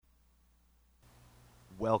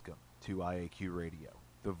Welcome to IAQ Radio,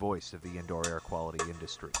 the voice of the indoor air quality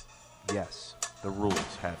industry. Yes, the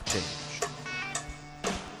rules have changed.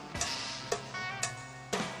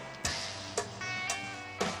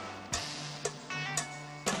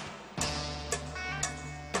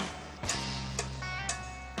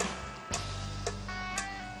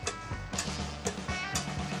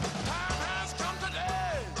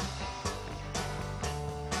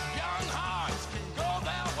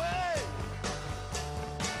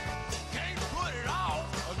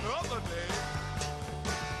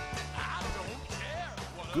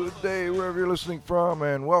 Good day wherever you're listening from,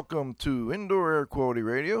 and welcome to Indoor Air Quality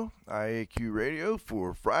Radio, IAQ Radio,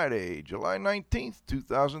 for Friday, July 19th,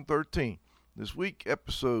 2013. This week,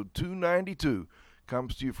 episode 292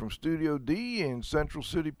 comes to you from Studio D in Central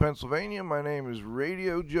City, Pennsylvania. My name is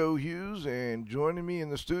Radio Joe Hughes, and joining me in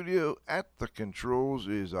the studio at the controls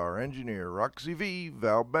is our engineer, Roxy V.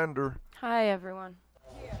 Val Bender. Hi, everyone.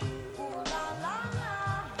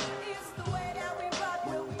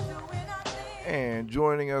 And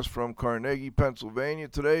joining us from Carnegie, Pennsylvania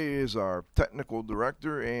today is our technical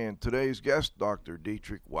director and today's guest, Dr.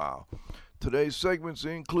 Dietrich Wow. Today's segments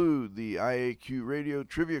include the IAQ Radio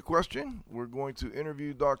Trivia Question. We're going to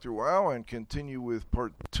interview Dr. Wow and continue with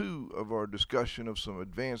part 2 of our discussion of some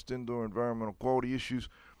advanced indoor environmental quality issues,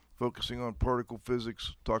 focusing on particle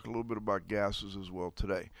physics, talk a little bit about gases as well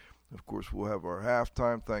today. Of course, we'll have our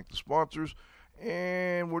halftime, thank the sponsors.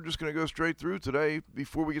 And we're just going to go straight through today.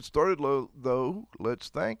 Before we get started, though, let's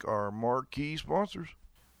thank our marquee sponsors.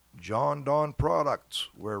 Jon-Don Products,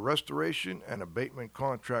 where restoration and abatement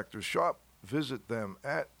contractors shop. Visit them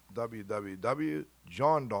at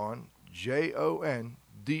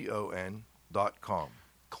www.jondon.com.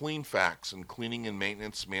 Clean Facts and Cleaning and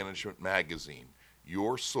Maintenance Management Magazine,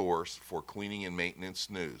 your source for cleaning and maintenance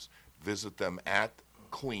news. Visit them at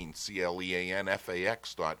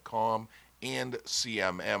cleanfax.com and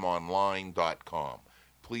cmmonline.com.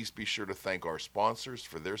 Please be sure to thank our sponsors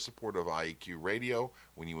for their support of IAQ Radio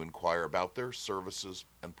when you inquire about their services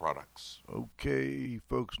and products. Okay,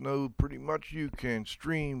 folks know pretty much you can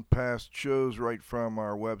stream past shows right from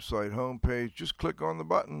our website homepage. Just click on the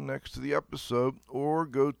button next to the episode or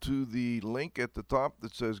go to the link at the top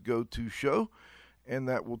that says Go To Show, and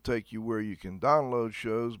that will take you where you can download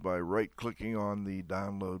shows by right-clicking on the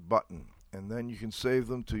download button. And then you can save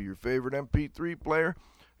them to your favorite MP3 player.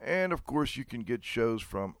 And, of course, you can get shows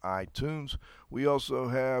from iTunes. We also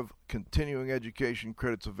have continuing education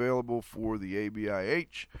credits available for the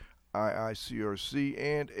ABIH, IICRC,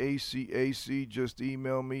 and ACAC. Just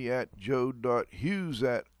email me at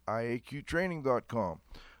joe.hughes@iaqtraining.com.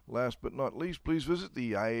 Last but not least, please visit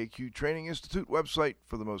the IAQ Training Institute website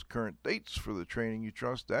for the most current dates for the training you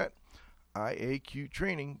trust at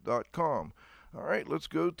iaqtraining.com. All right, let's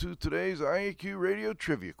go to today's IAQ Radio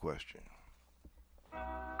Trivia Question.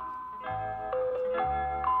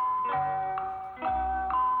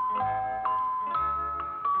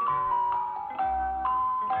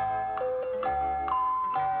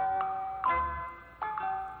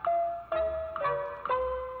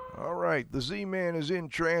 All right, the Z-Man is in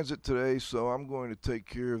transit today, so I'm going to take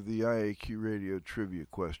care of the IAQ Radio Trivia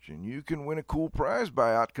Question. You can win a cool prize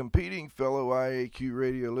by outcompeting fellow IAQ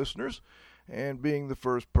Radio listeners and being the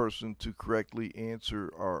first person to correctly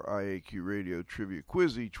answer our IAQ Radio Trivia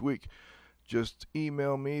Quiz each week. Just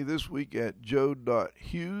email me this week at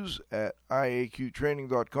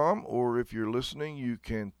joe.hughes@iaqtraining.com, or if you're listening, you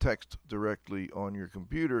can text directly on your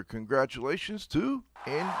computer. Congratulations to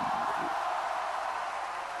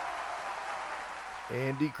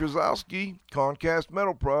Andy Krasowski, Concast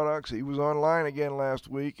Metal Products. He was online again last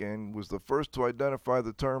week and was the first to identify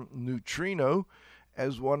the term neutrino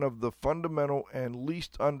as one of the fundamental and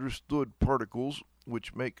least understood particles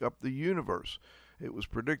which make up the universe. It was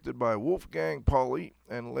predicted by Wolfgang Pauli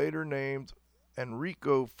and later named by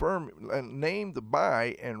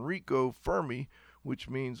Enrico Fermi, which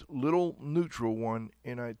means little neutral one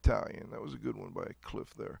in Italian. That was a good one by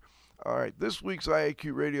Cliff there. All right, this week's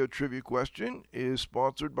IAQ Radio Trivia Question is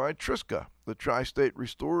sponsored by Triska, the Tri-State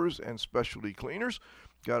Restorers and Specialty Cleaners.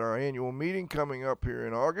 Got our annual meeting coming up here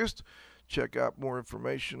in August. Check out more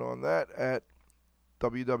information on that at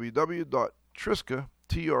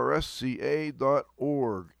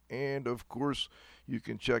www.trsca.org. And, of course, you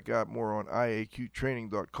can check out more on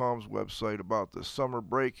IAQtraining.com's website about the summer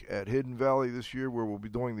break at Hidden Valley this year, where we'll be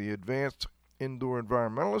doing the Advanced Indoor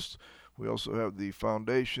Environmentalists. We also have the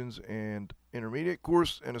Foundations and Intermediate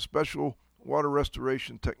course and a special Water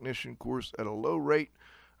Restoration Technician course at a low rate.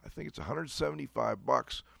 I think it's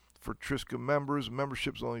 $175 for Triska members.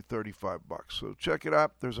 Membership's only $35. So check it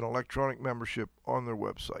out. There's an electronic membership on their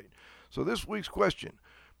website. So this week's question,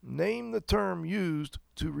 name the term used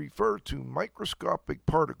to refer to microscopic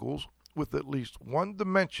particles with at least one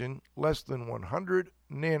dimension less than 100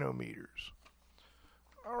 nanometers.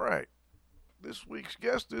 All right. This week's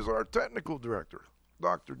guest is our technical director,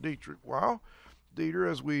 Dr. Dietrich Weil.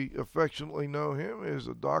 Dieter, as we affectionately know him, is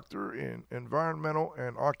a doctor in environmental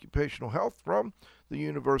and occupational health from the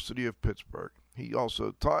University of Pittsburgh. He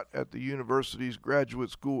also taught at the university's Graduate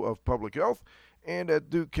School of Public Health and at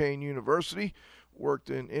Duquesne University, worked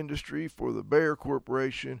in industry for the Bayer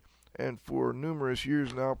Corporation, and for numerous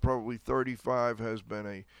years now, probably 35, has been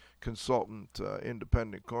a consultant,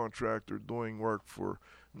 independent contractor doing work for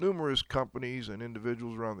numerous companies and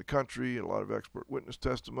individuals around the country, a lot of expert witness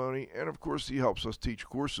testimony, and of course he helps us teach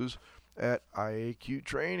courses at IAQ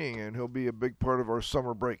Training, and he'll be a big part of our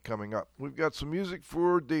summer break coming up. We've got some music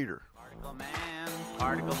for Dieter. Particle man,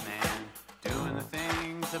 doing the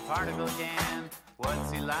things a particle can.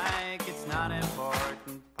 What's he like? It's not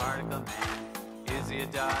important. Particle man, is he a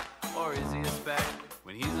dot or is he a speck?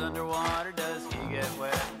 When he's underwater, does he get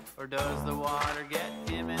wet? Or does the water get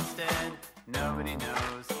him instead? Nobody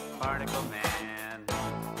knows. Particle Man.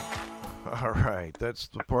 All right, that's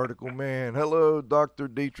the Particle Man. Hello, Dr.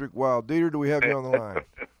 Dietrich Weil. Dieter, do we have you on the line?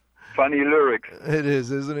 Funny lyrics. It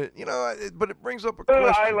is, isn't it? You know, but it brings up a question.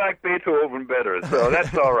 Well, I like Beethoven better, so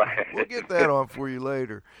that's all right. We'll get that on for you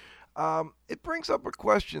later. It brings up a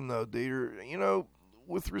question, though, Dieter. You know,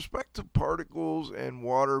 with respect to particles and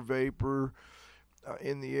water vapor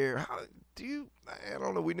in the air, how do you, I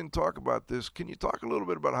don't know, we didn't talk about this. Can you talk a little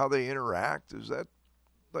bit about how they interact? Is that,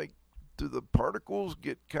 like, do the particles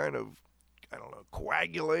get kind of, I don't know,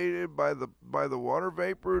 coagulated by the water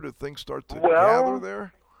vapor? Do things start to gather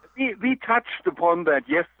there? We touched upon that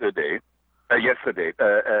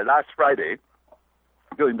last Friday,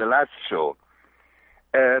 during the last show.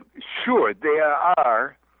 Sure, there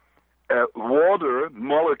are water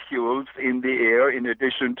molecules in the air in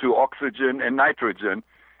addition to oxygen and nitrogen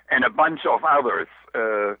and a bunch of others.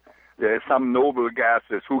 There are some noble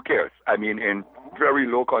gases, who cares? I mean, in very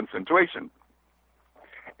low concentration.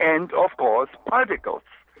 And, of course, particles.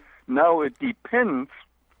 Now, it depends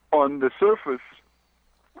on the surface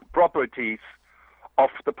properties of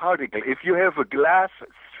the particle. If you have a glass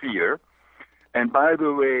sphere, and by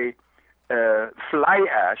the way, fly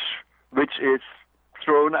ash, which is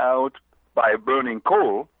thrown out by burning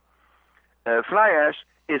coal, fly ash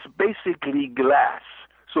is basically glass.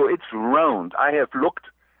 So it's round. I have looked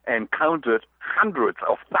and counted hundreds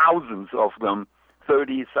of thousands of them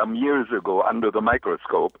 30-some years ago under the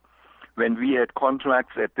microscope when we had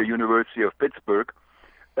contracts at the University of Pittsburgh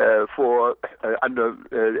for under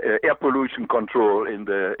air pollution control in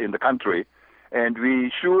the country. And we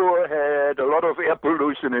sure had a lot of air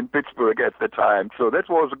pollution in Pittsburgh at the time. So that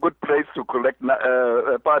was a good place to collect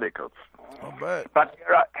particles. I'll bet. But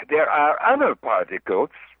there are other particles,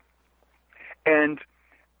 and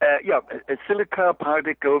silica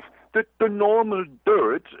particles, the normal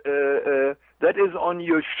dirt that is on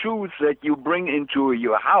your shoes that you bring into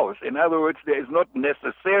your house. In other words, there is not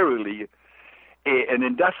necessarily an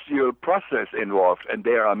industrial process involved, and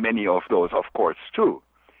there are many of those, of course, too.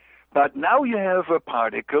 But now you have a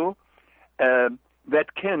particle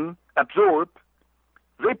that can absorb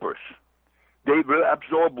vapors. They will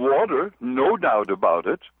absorb water, no doubt about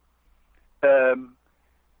it,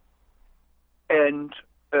 and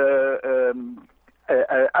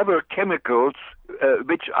other chemicals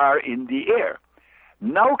which are in the air.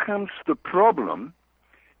 Now comes the problem.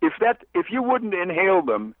 If you wouldn't inhale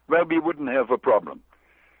them, well, we wouldn't have a problem.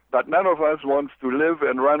 But none of us wants to live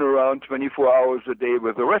and run around 24 hours a day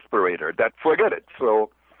with a respirator. Forget it. So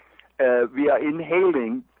we are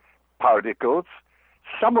inhaling particles.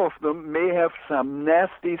 Some of them may have some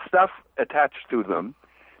nasty stuff attached to them.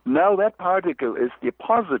 Now that particle is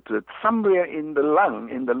deposited somewhere in the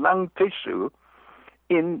lung tissue,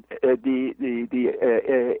 in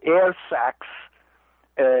the air sacs,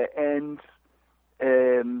 and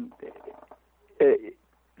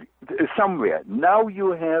somewhere. Now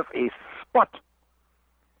you have a spot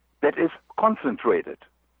that is concentrated.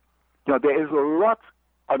 Now there is a lot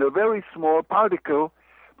on a very small particle,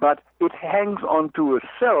 but it hangs onto a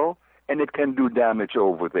cell and it can do damage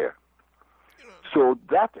over there. So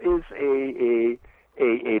that is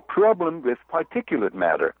a problem with particulate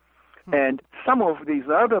matter. And some of these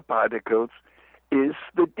other particles is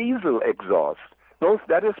the diesel exhaust.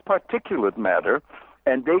 That is particulate matter,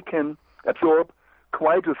 and they can absorb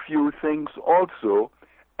quite a few things also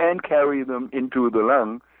and carry them into the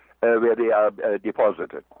lung where they are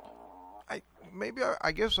deposited. maybe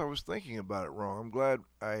I guess I was thinking about it wrong. I'm glad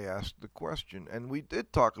I asked the question. And we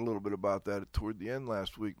did talk a little bit about that toward the end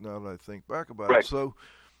last week, now that I think back about Right. it. So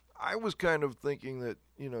I was kind of thinking that,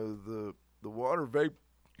 the water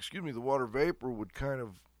vapor would kind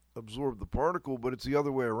of absorb the particle, but it's the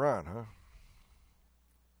other way around, huh?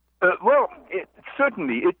 Well,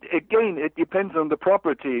 certainly. It depends on the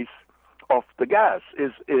properties of the gas.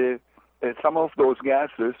 Some of those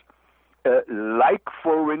gases, like,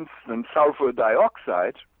 for instance, sulfur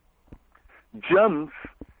dioxide, jumps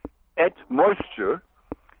at moisture,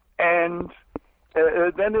 and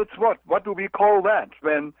then it's what? What do we call that?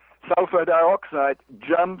 When sulfur dioxide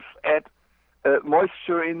jumps at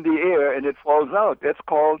moisture in the air and it falls out, that's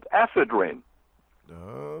called acid rain.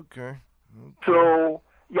 Okay. So,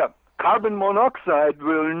 carbon monoxide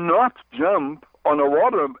will not jump on a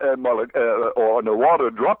water or on a water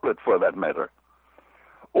droplet, for that matter,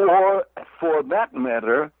 or for that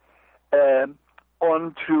matter,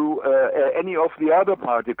 onto any of the other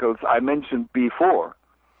particles I mentioned before.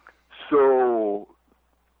 So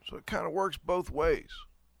it kind of works both ways.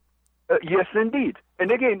 Yes, indeed.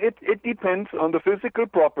 And again, it depends on the physical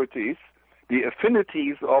properties, the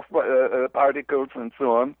affinities of particles and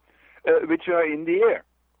so on, which are in the air.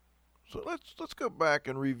 So let's go back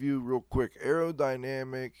and review real quick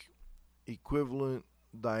aerodynamic equivalent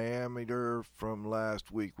diameter from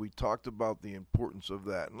last week. We talked about the importance of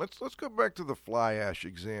that. And let's go back to the fly ash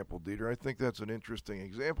example, Dieter. I think that's an interesting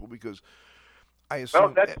example because I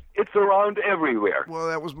assume it's around everywhere. Well,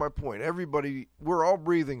 that was my point. We're all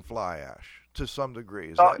breathing fly ash to some degree.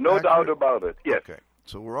 Is no that doubt accurate? about it. Yes. Okay.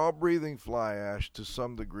 So we're all breathing fly ash to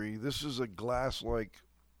some degree. This is a glass-like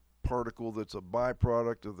particle that's a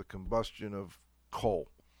byproduct of the combustion of coal.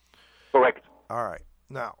 Correct. All right.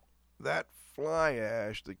 Now, that fly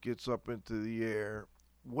ash that gets up into the air,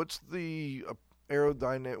 what's the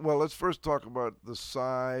aerodynamic? Well, let's first talk about the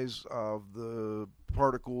size of the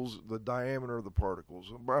particles, the diameter of the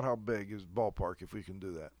particles. About how big is ballpark, if we can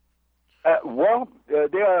do that?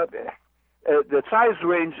 The size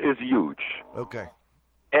range is huge. Okay.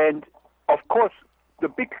 And, of course, the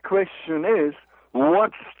big question is,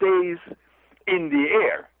 what stays in the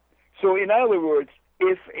air? So, in other words,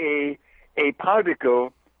 if a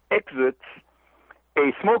particle exits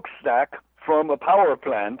a smokestack from a power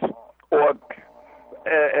plant or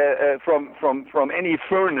from any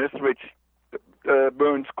furnace which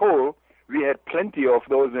burns coal, we had plenty of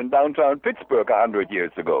those in downtown Pittsburgh 100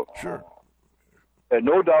 years ago. Sure.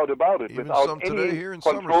 No doubt about it, Even without some today any here in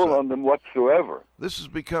control Somerset. on them whatsoever. This has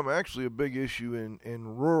become actually a big issue in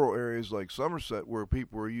rural areas like Somerset, where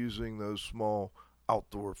people are using those small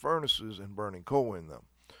outdoor furnaces and burning coal in them.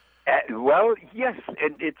 Well, yes,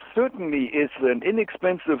 and it certainly is an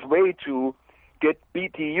inexpensive way to get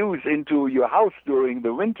BTUs into your house during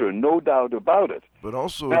the winter, no doubt about it. But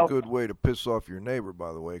also Now, a good way to piss off your neighbor,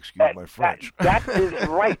 by the way. Excuse my French. That is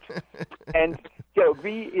right. And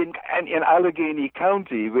we in Allegheny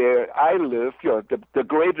County, where I live, the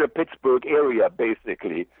greater Pittsburgh area,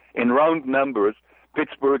 basically, in round numbers,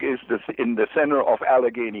 Pittsburgh is in the center of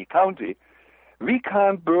Allegheny County. We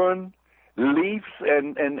can't burn leaves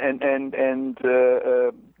and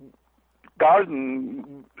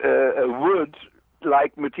garden wood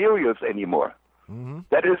like materials anymore. Mm-hmm.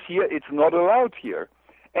 That is here, it's not allowed here,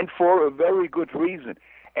 and for a very good reason.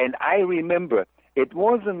 And I remember, it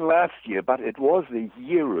wasn't last year, but it was a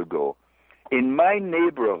year ago. In my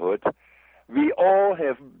neighborhood, we all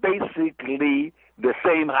have basically the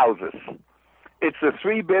same houses. It's a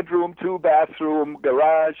 3-bedroom, 2-bathroom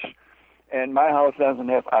garage, and my house doesn't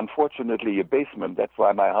have, unfortunately, a basement. That's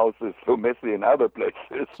why my house is so messy in other places.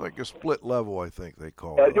 It's like a split level, I think they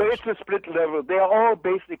call it. It's a split level. They are all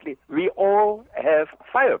basically, we all have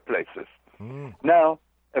fireplaces. Mm. Now,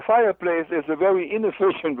 a fireplace is a very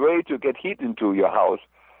inefficient way to get heat into your house.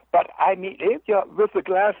 But I mean, with a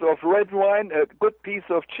glass of red wine, a good piece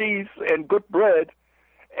of cheese, and good bread,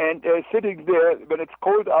 and sitting there when it's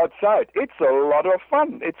cold outside, it's a lot of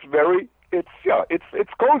fun. It's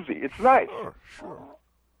cozy. It's nice. Sure.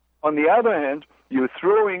 On the other hand, you're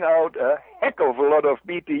throwing out a heck of a lot of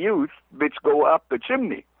BTUs which go up the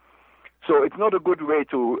chimney. So it's not a good way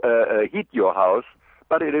to heat your house,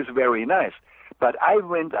 but it is very nice. But I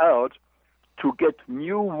went out to get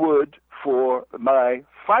new wood for my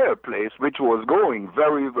fireplace, which was going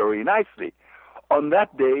very, very nicely. On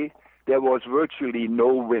that day, there was virtually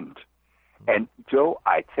no wind. And Joe,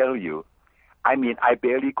 I tell you, I mean, I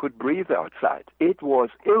barely could breathe outside. It was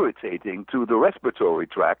irritating to the respiratory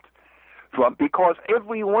tract because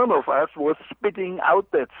every one of us was spitting out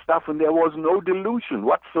that stuff and there was no dilution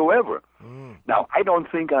whatsoever. Mm. Now, I don't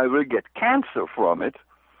think I will get cancer from it,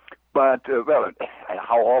 But, well,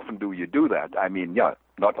 how often do you do that? I mean, yeah,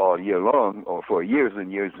 not all year long or for years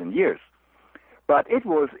and years and years. But it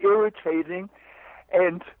was irritating,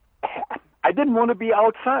 and I didn't want to be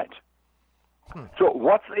outside. So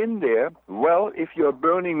what's in there? Well, if you're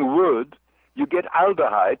burning wood, you get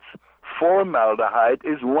aldehydes. Formaldehyde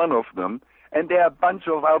is one of them, and there are a bunch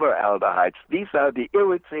of other aldehydes. These are the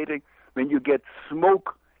irritating, when you get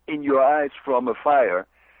smoke in your eyes from a fire,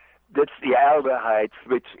 that's the aldehydes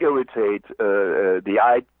which irritate the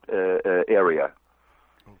eye area.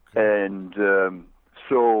 Okay. And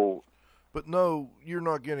so... But no, you're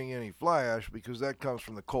not getting any fly ash because that comes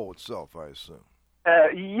from the coal itself, I assume.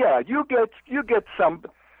 Yeah, you get some...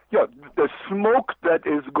 Yeah, the smoke that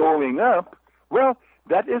is going up, well,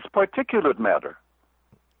 that is particulate matter.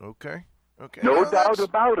 Okay. Okay. No Now, doubt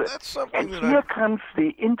about it. That's something And that here comes the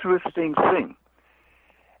interesting thing.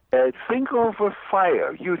 Think of a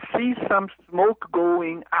fire. You see some smoke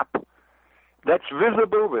going up. That's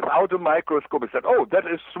visible without a microscope. It's like, oh, that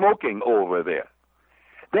is smoking over there.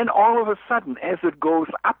 Then all of a sudden, as it goes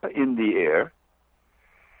up in the air,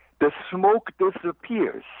 the smoke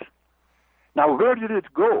disappears. Now, where did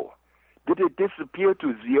it go? Did it disappear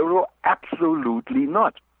to zero? Absolutely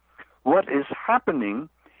not. What is happening,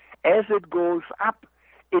 as it goes up,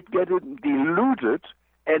 it gets diluted,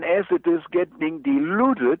 and as it is getting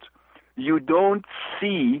diluted, you don't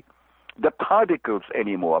see the particles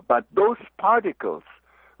anymore. But those particles,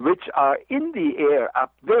 which are in the air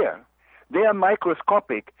up there, they are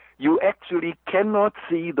microscopic. You actually cannot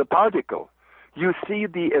see the particle. You see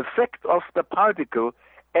the effect of the particle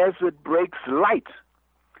as it breaks light.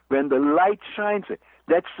 When the light shines it.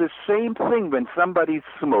 That's the same thing when somebody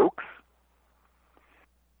smokes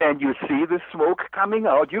and you see the smoke coming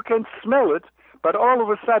out. You can smell it, but all of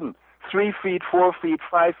a sudden, 3 feet, 4 feet,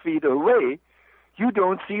 5 feet away, you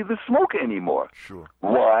don't see the smoke anymore. Sure.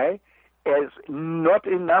 Why? As not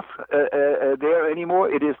enough there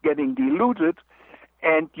anymore. It is getting diluted,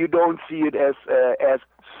 and you don't see it as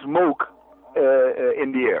smoke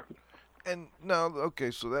in the air. And now,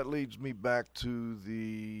 okay, so that leads me back to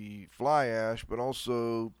the fly ash, but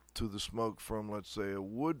also to the smoke from, let's say, a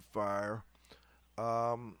wood fire.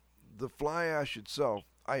 The fly ash itself,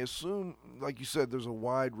 I assume, like you said, there's a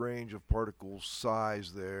wide range of particle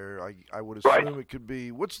size there. I would assume Right. it could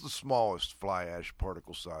be, what's the smallest fly ash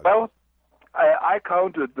particle size? Well, I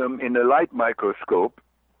counted them in a light microscope,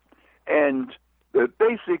 and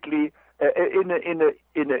basically,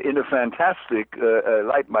 in a fantastic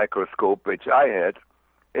light microscope which I had,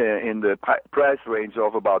 in the price range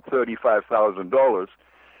of about $35,000,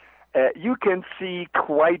 you can see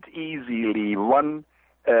quite easily 1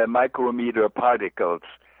 micrometer particles,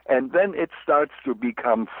 and then it starts to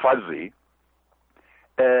become fuzzy,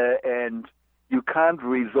 and you can't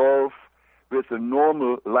resolve with a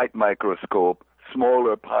normal light microscope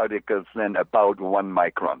smaller particles than about 1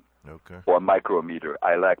 micron. Okay. Or micrometer.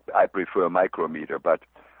 I prefer micrometer, but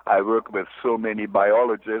I work with so many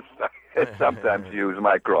biologists I sometimes use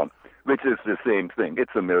micron, which is the same thing.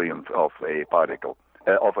 It's a millionth of a particle,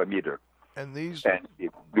 of a meter. And these, And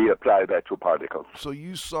we apply that to particles. so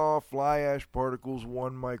you saw fly ash particles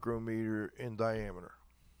 1 micrometer in diameter.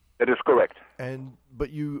 That is correct.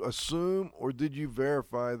 But you assume, or did you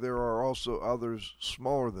verify there are also others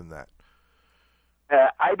smaller than that?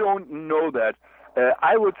 I don't know that.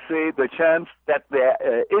 I would say the chance that there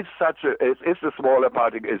is a smaller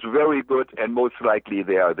particle is very good, and most likely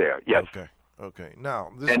they are there. Yes. Okay.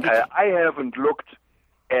 Now, this And gets, I haven't looked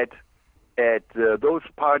at those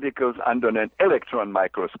particles under an electron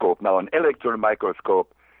microscope. Now, an electron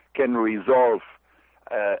microscope can resolve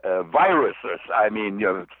viruses. I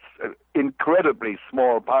mean, incredibly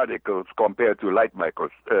small particles compared to light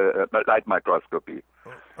microscopy.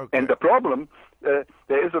 okay. And the problem,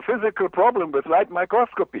 there is a physical problem with light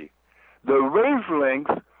microscopy. The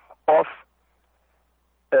wavelength of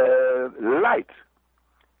light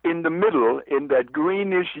in the middle, in that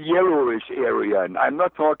greenish, yellowish area, and I'm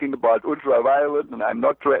not talking about ultraviolet, and I'm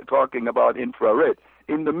not talking about infrared.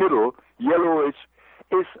 In the middle, yellowish,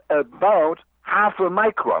 is about half a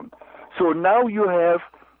micron. So now you have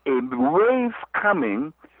a wave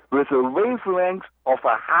coming with a wavelength of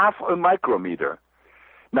a half a micrometer.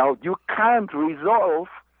 Now, you can't resolve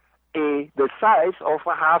the size of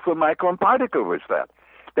a half a micron particle with that.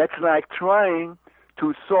 That's like trying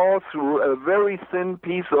to saw through a very thin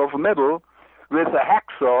piece of metal with a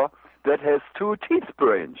hacksaw that has 2 teeth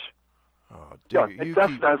per inch. Oh, Yeah, dear, it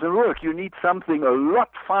just doesn't work. You need something a lot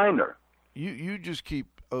finer. You just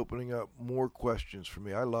keep opening up more questions for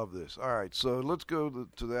me. I love this. All right, so let's go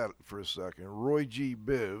to that for a second. Roy G.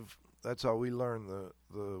 Biv, that's how we learn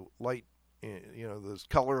the light this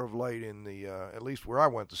color of light in the at least where I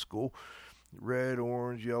went to school. Red,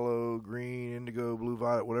 orange, yellow, green, indigo, blue,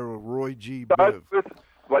 violet, whatever. Roy G. Biv. With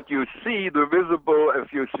what you see, the visible,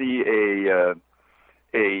 if you see a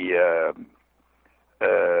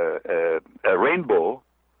rainbow,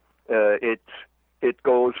 it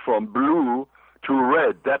goes from blue to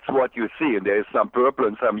red. That's what you see, and there's some purple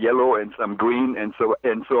and some yellow and some green and so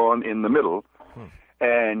on in the middle.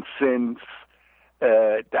 And since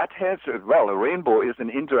that has a rainbow is an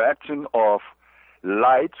interaction of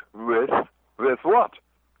light with what?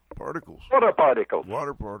 Particles. Water particles.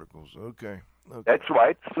 Water particles. Okay. That's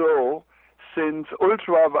right. So since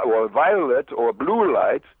violet or blue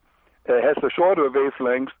light has a shorter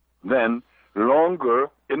wavelength than longer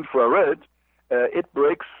infrared, it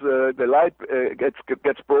breaks the light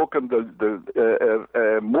gets broken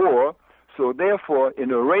the more. So therefore,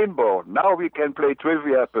 in a rainbow, now we can play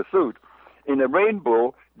Trivia Pursuit. In a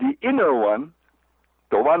rainbow, the inner one,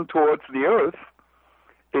 the one towards the Earth,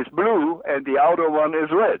 is blue, and the outer one is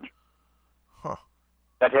red. Huh.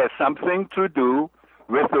 That has something to do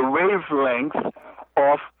with the wavelength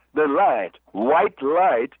of the light. White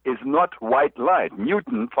light is not white light.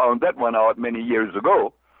 Newton found that one out many years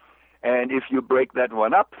ago. And if you break that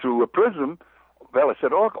one up through a prism, well, I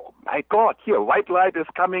said, oh my God, here, white light is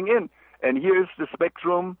coming in. And here's the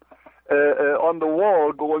spectrum on the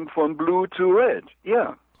wall going from blue to red.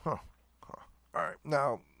 Yeah. Huh. All right.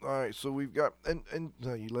 Now, so we've got, and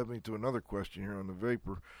you led me to another question here on the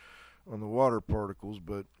vapor, on the water particles,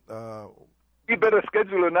 but we better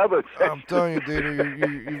schedule another session. I'm telling you,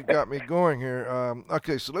 Dieter, you've got me going here.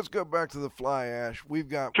 Okay, so let's go back to the fly ash. We've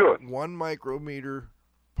got 1 micrometer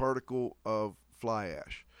particle of fly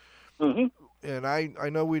ash. Mm-hmm. And I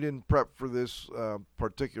know we didn't prep for this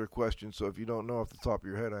particular question, so if you don't know off the top of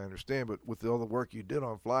your head, I understand. But with all the work you did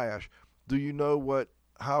on fly ash, do you know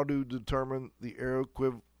how to determine the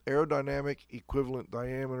aerodynamic equivalent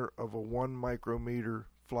diameter of a 1 micrometer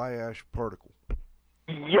fly ash particle?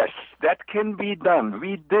 Yes, that can be done.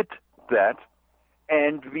 We did that,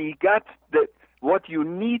 and we got that. What you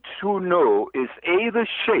need to know is the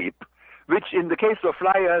shape, which in the case of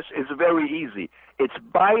fly ash is very easy. It's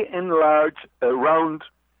by and large round.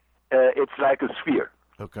 It's like a sphere.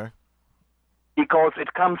 Okay. Because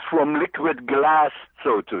it comes from liquid glass,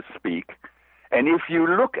 so to speak. And if you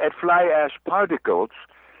look at fly ash particles,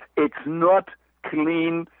 it's not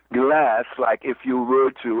clean glass like if you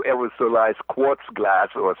were to aerosolize quartz glass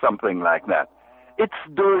or something like that. It's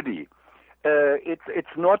dirty.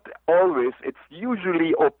 It's not always. It's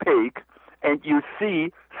usually opaque, and you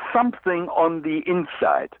see something on the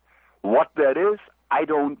inside. What that is, I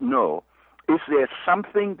don't know. Is there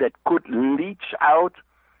something that could leach out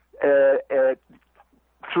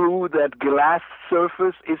through that glass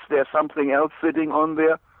surface? Is there something else sitting on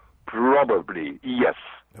there? Probably, yes.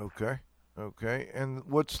 Okay. And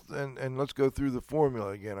and let's go through the formula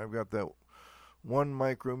again. I've got that 1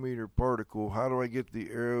 micrometer particle. How do I get the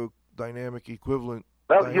aerodynamic equivalent?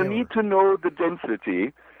 Well, diameter? You need to know the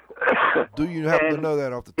density. Do you happen to know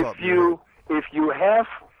that off the top of your head? If you have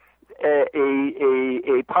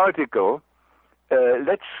a particle,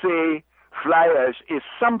 let's say fly ash is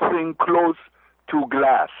something close to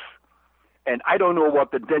glass, and I don't know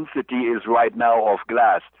what the density is right now of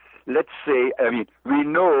glass. Let's say, we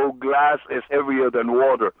know glass is heavier than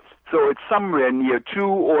water, so it's somewhere near 2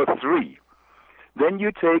 or 3. Then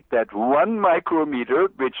you take that 1 micrometer,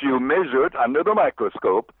 which you measured under the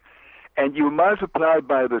microscope, and you multiply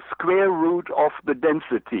by the square root of the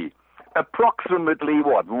density, approximately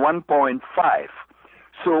 1.5.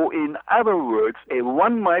 So in other words, a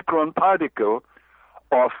 1 micron particle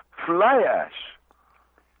of fly ash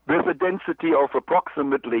with a density of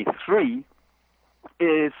approximately 3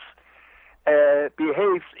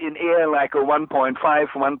 behaves in air like a 1.5,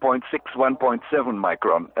 1.6,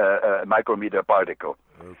 1.7 micrometer particle.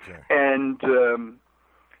 Okay. And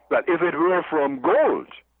but if it were from gold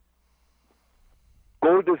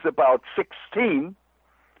is about 16.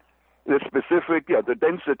 The specific, the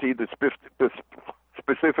density, the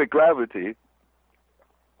specific gravity.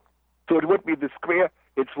 So it would be the square.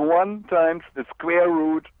 It's 1 times the square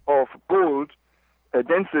root of gold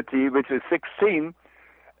density, which is 16.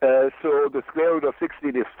 So the square root of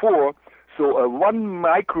 16 is 4. So a 1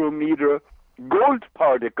 micrometer gold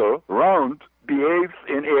particle, round, behaves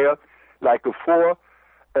in air like a 4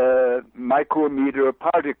 micrometer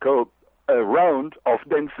particle round of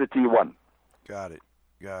density 1. Got it.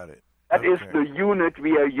 That is the unit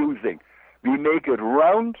we are using. We make it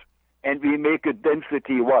round, and we make it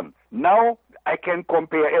density 1. Now I can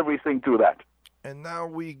compare everything to that. And now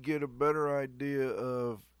we get a better idea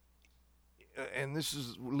of and this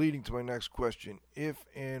is leading to my next question, if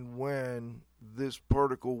and when this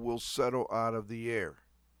particle will settle out of the air.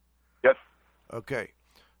 Yes. Okay.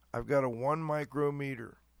 I've got a 1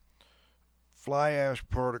 micrometer fly ash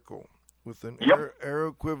particle with an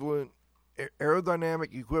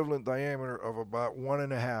aerodynamic equivalent diameter of about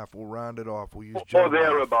 1.5. We'll round it off. We'll use or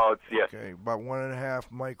thereabouts, yes. Okay, about 1.5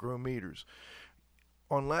 micrometers.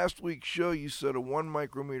 On last week's show, you said a 1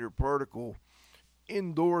 micrometer particle,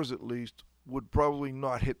 indoors at least, would probably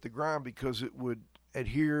not hit the ground because it would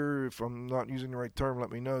adhere, if I'm not using the right term,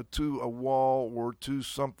 let me know, to a wall or to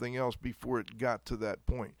something else before it got to that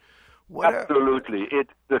point. Absolutely.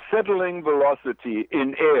 The settling velocity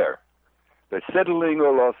in air,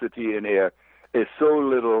 is so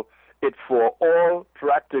little, it for all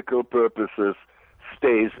practical purposes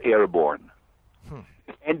stays airborne.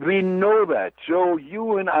 And we know that. Joe,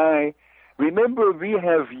 you and I, remember we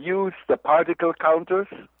have used the particle counters?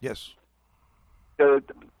 Yes.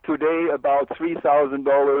 Today, about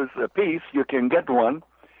 $3,000 a piece, you can get one,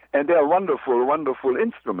 and they're wonderful, wonderful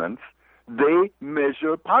instruments. They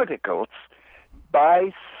measure particles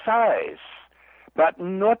by size, but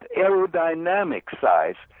not aerodynamic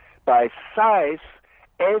size, by size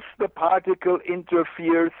as the particle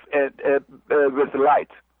interferes with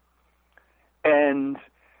light. And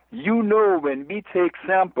you know, when we take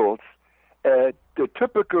samples, the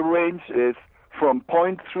typical range is from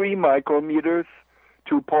 0.3 micrometers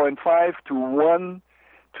to 0.5 to 1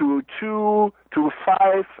 to 2 to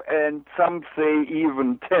 5, and some say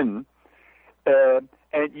even 10.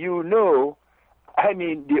 And you know, I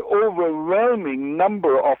mean, the overwhelming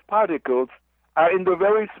number of particles are in the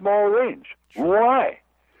very small range. Why?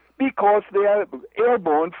 Because they are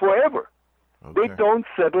airborne forever. Okay. They don't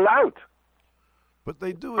settle out. But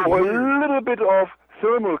they do So adhere. a little bit of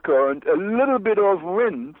thermal current, a little bit of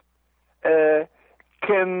wind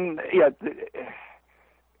can,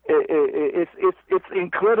 it's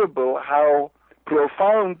incredible how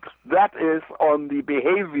profound that is on the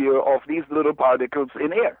behavior of these little particles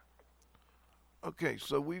in air. Okay,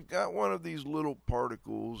 so we've got one of these little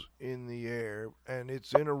particles in the air, and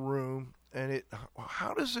it's in a room, and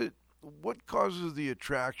what causes the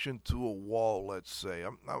attraction to a wall, let's say?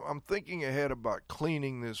 I'm thinking ahead about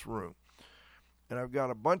cleaning this room, and I've got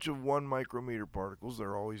a bunch of 1 micrometer particles.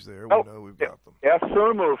 They're always there. We know we've got them. There are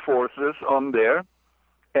thermal forces on there,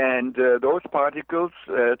 and those particles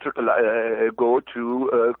go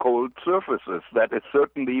to cold surfaces. That is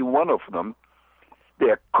certainly one of them.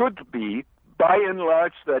 There could be, by and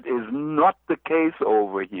large, that is not the case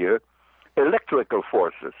over here, electrical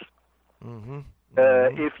forces. Mm-hmm.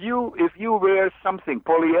 If you wear something,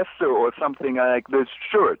 polyester or something like this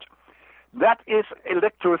shirt, that is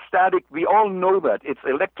electrostatic. We all know that. It's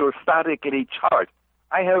electrostatically charged.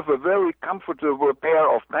 I have a very comfortable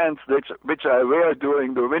pair of pants which I wear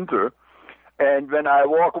during the winter, and when I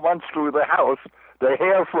walk once through the house, the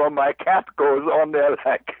hair from my cat goes on there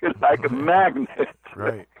like a magnet.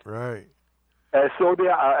 Right. So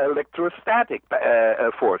there are electrostatic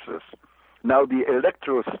forces. Now, the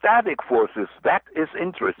electrostatic forces, that is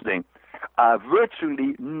interesting, are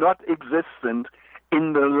virtually not existent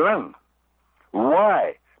in the lung.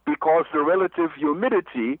 Why? Because the relative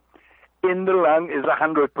humidity in the lung is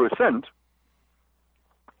 100%.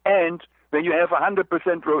 And when you have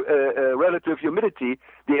 100% relative humidity,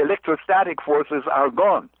 the electrostatic forces are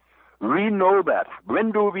gone. We know that.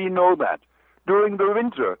 When do we know that? During the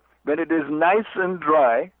winter, when it is nice and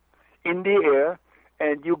dry in the air,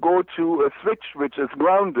 and you go to a switch which is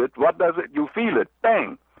grounded, what does it? You feel it.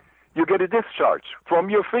 Bang. You get a discharge from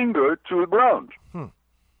your finger to the ground.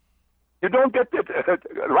 You don't get it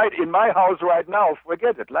right in my house right now.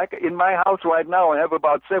 Forget it. Like in my house right now, I have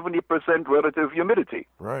about 70% relative humidity.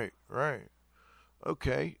 Right.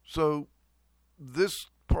 Okay, so this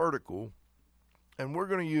particle, and we're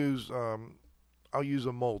going to use, I'll use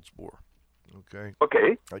a mold spore.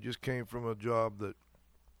 Okay. I just came from a job that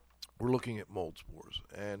we're looking at mold spores,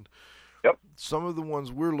 and some of the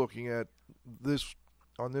ones we're looking at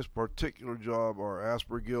on this particular job are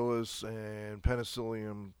Aspergillus and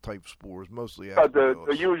Penicillium type spores, mostly Aspergillus.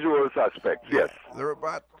 The usual suspects, yes. They're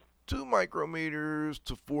about 2 micrometers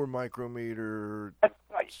to 4 micrometer.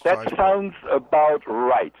 That sounds about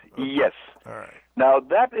right, yes. All right. Now,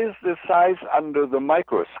 that is the size under the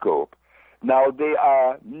microscope. Now, they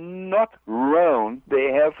are not round.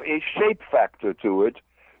 They have a shape factor to it,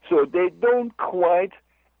 so they don't quite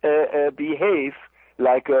behave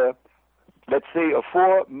like let's say a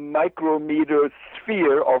 4 micrometer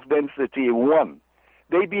sphere of density 1.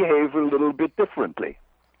 They behave a little bit differently.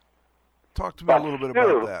 Talk to me a little bit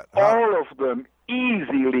about that. All of them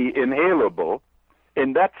easily inhalable,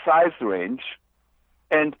 in that size range,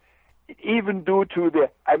 and even due to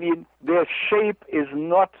their shape is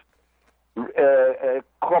not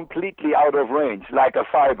completely out of range, like a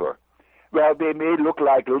fiber. Well, they may look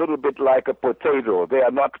like a little bit like a potato. They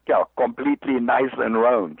are not completely nice and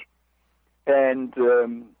round. And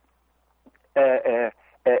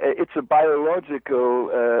it's a biological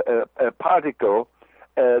particle.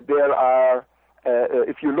 There are,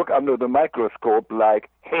 if you look under the microscope, like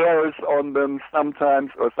hairs on them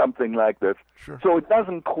sometimes or something like this. Sure. So it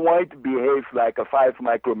doesn't quite behave like a 5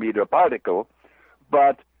 micrometer particle,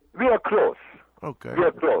 but we are close. Okay. We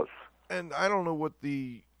are close. And I don't know what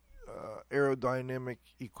the aerodynamic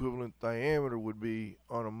equivalent diameter would be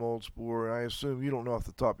on a mold spore. I assume you don't know off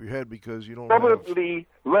the top of your head because you don't Probably,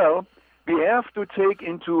 well, we have to take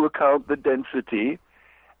into account the density.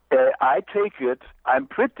 I'm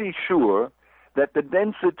pretty sure that the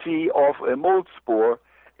density of a mold spore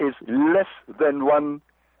is less than one,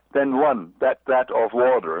 that of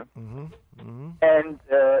water. Mm-hmm. Mm-hmm.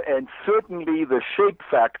 And certainly the shape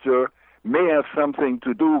factor may have something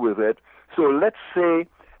to do with it. So let's say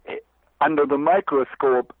under the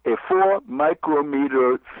microscope, a 4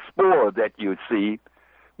 micrometer spore that you see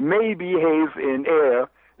may behave in air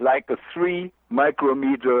like a 3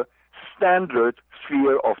 micrometer standard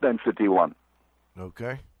sphere of density 1.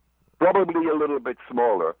 Okay. Probably a little bit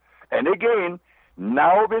smaller. And again,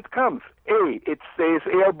 now it comes. It stays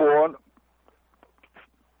airborne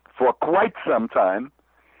for quite some time,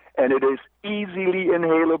 and it is easily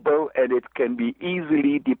inhalable, and it can be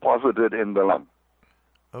easily deposited in the lung.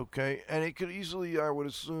 Okay, and it could easily, I would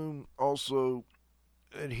assume, also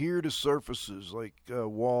adhere to surfaces like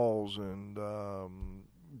walls and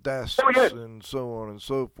desks and so on and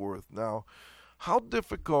so forth. Now, how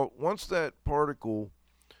difficult, once that particle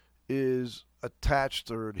is attached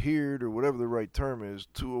or adhered or whatever the right term is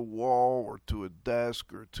to a wall or to a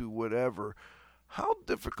desk or to whatever, how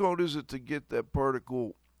difficult is it to get that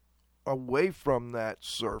particle away from that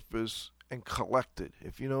surface and collected,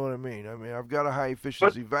 if you know what I mean? I mean, I've got a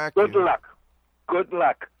high-efficiency vacuum. Good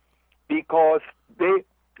luck. Because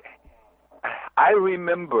I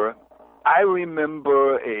remember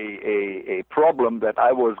a problem that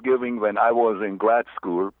I was giving when I was in grad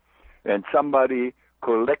school, and somebody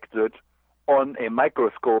collected on a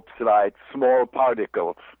microscope slide small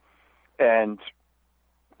particles. And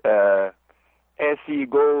as he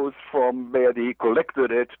goes from where he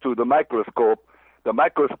collected it to the microscope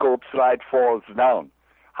slide falls down.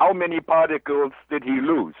 How many particles did he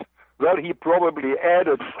lose? Well, he probably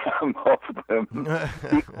added some of them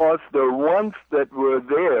because the ones that were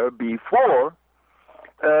there before,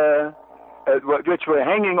 which were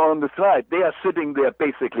hanging on the slide, they are sitting there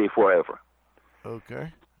basically forever.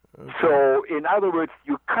 Okay. So, in other words,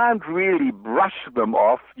 you can't really brush them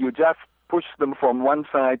off. You just push them from one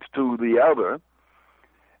side to the other.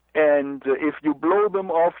 And if you blow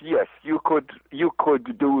them off, yes, you could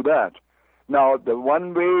do that. Now, the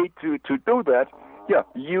one way to do that,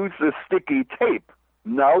 use a sticky tape.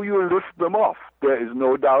 Now you lift them off. There is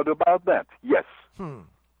no doubt about that. Yes.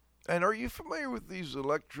 And are you familiar with these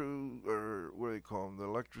what do they call them? The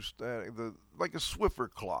electrostatic, like a Swiffer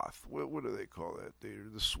cloth. What do they call that,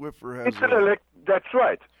 Dieter? The Swiffer has. That's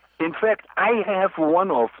right. In fact, I have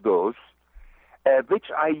one of those. Which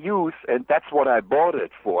I use, and that's what I bought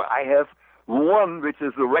it for. I have one which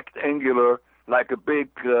is a rectangular, like a big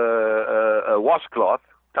washcloth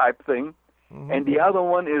type thing, and the other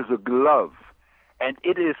one is a glove, and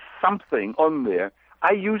it is something on there.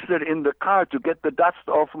 I use it in the car to get the dust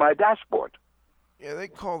off my dashboard. Yeah, they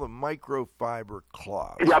call them microfiber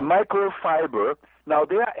cloth. Yeah, microfiber. Now,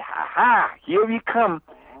 here we come.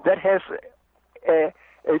 That has a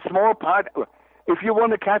small part. If you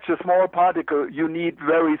want to catch a small particle, you need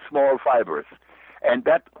very small fibers. And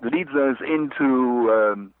that leads us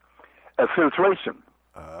into filtration.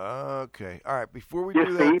 Okay. All right. Before we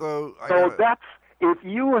do that, though... that's, if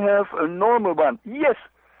you have a normal one, yes,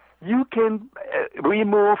 you can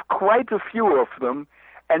remove quite a few of them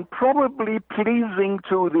and probably pleasing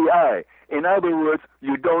to the eye. In other words,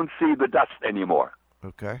 you don't see the dust anymore.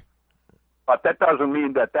 Okay. But that doesn't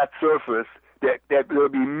mean that surface... There will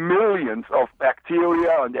be millions of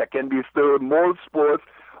bacteria, and there can be still mold spores,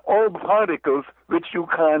 all particles which you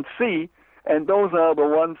can't see, and those are the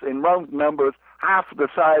ones in round numbers half the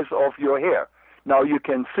size of your hair. Now, you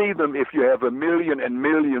can see them if you have a million and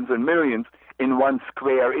millions and millions in 1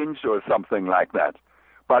 square inch or something like that.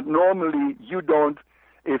 But normally, you don't.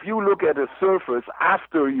 If you look at a surface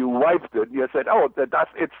after you wiped it, you said,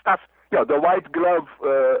 it's dust. Yeah, the white glove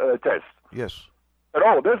test. Yes. But,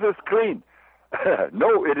 this is clean.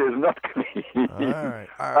 No, it is not clean. All right.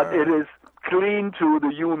 But it is clean to the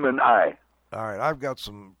human eye. All right, I've got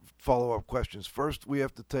some follow-up questions. First, we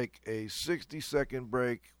have to take a 60-second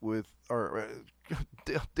break with our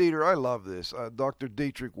Dieter. I love this, Dr.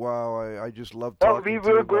 Dietrich. Wow, I just love talking to you about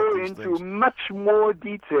we will go these into things. much more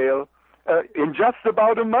detail in just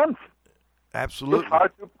about a month. Absolutely.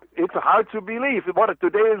 It's hard to believe.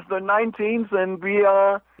 Today is the 19th, and we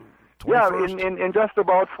are 21st? in just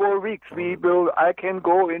about 4 weeks. I can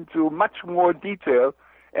go into much more detail,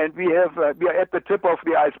 and we are at the tip of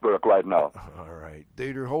the iceberg right now. All right,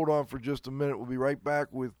 Dieter, hold on for just a minute. We'll be right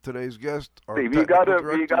back with today's guest. We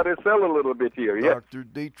gotta sell a little bit here. Yeah, Dr.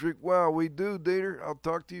 Dietrich. Wow, we do, Dieter. I'll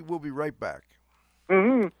talk to you. We'll be right back.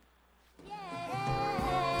 Mm-hmm.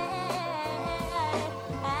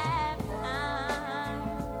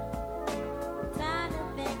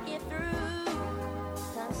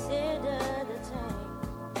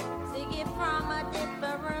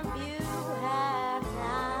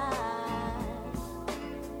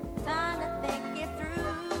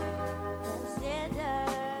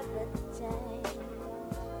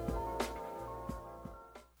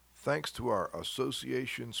 Thanks to our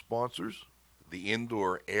association sponsors, the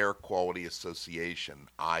Indoor Air Quality Association,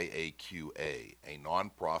 IAQA, a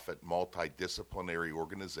nonprofit multidisciplinary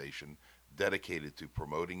organization dedicated to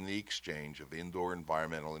promoting the exchange of indoor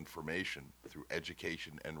environmental information through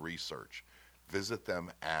education and research. Visit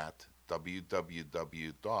them at www.iaqa.org.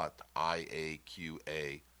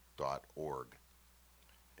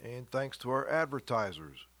 And thanks to our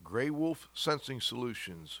advertisers, Grey Wolf Sensing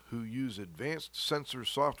Solutions, who use advanced sensor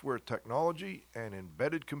software technology and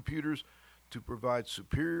embedded computers to provide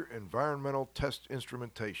superior environmental test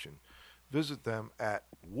instrumentation. Visit them at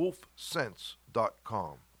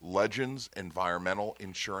wolfsense.com. Legends Environmental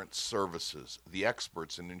Insurance Services, the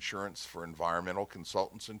experts in insurance for environmental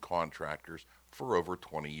consultants and contractors for over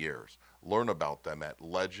 20 years. Learn about them at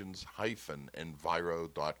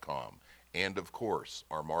legends-enviro.com. And, of course,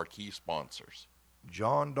 our marquee sponsors.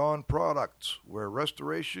 John Don Products, where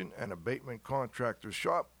restoration and abatement contractors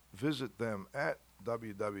shop. Visit them at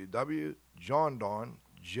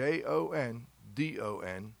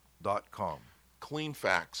www.jondon.com. Clean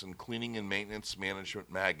Facts and Cleaning and Maintenance Management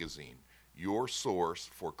Magazine, your source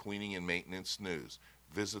for cleaning and maintenance news.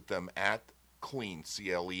 Visit them at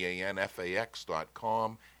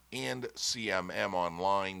cleanfax.com and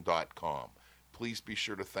cmmonline.com. Please be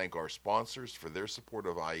sure to thank our sponsors for their support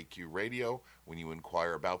of IAQ Radio when you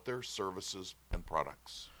inquire about their services and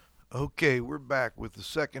products. Okay, we're back with the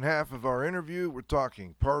second half of our interview. We're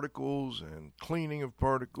talking particles and cleaning of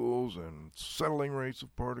particles and settling rates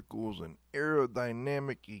of particles and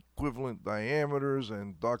aerodynamic equivalent diameters,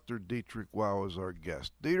 and Dr. Dietrich Wow is our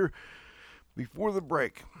guest. Dieter, before the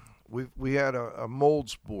break, we had a mold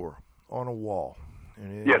spore on a wall,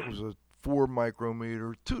 and it was a 2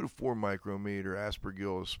 to 4 micrometer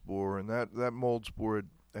Aspergillus spore, and that mold spore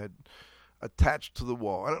had attached to the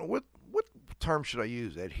wall. I don't know, what term should I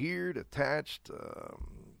use? Adhered, attached?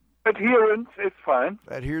 Adherence is fine.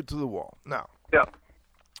 Adhered to the wall. Now,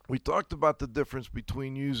 we talked about the difference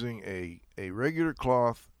between using a regular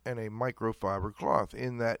cloth and a microfiber cloth,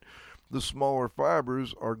 in that the smaller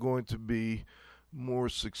fibers are going to be more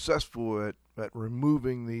successful at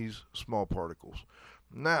removing these small particles.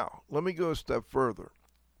 Now, let me go a step further.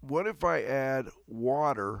 What if I add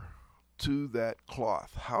water to that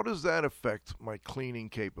cloth? How does that affect my cleaning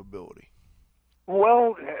capability?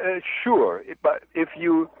 Well, sure, but if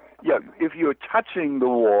you're touching the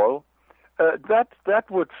wall, that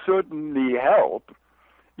would certainly help.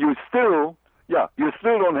 You still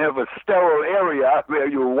don't have a sterile area where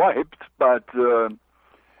you wiped, but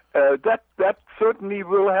that certainly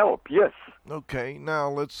will help. Yes. Okay. Now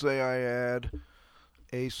let's say I add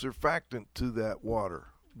a surfactant to that water.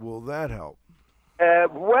 Will that help?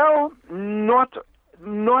 Well, not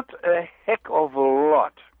a heck of a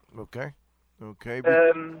lot. Okay,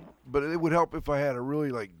 but it would help if I had a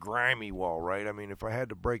really grimy wall, right? I mean, if I had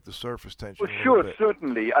to break the surface tension. Well, sure,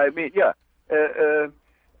 certainly. I mean, in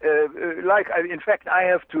fact, I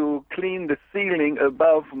have to clean the ceiling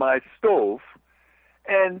above my stove,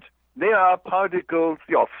 and there are particles,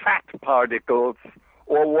 fat particles,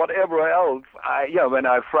 or whatever else. When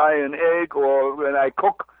I fry an egg or when I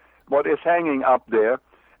cook what is hanging up there,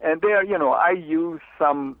 and there, I use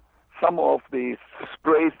some of these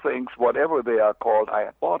spray things, whatever they are called. I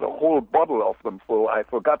bought a whole bottle of them full. I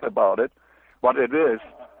forgot about it. What it is?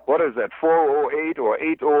 What is that? 408 or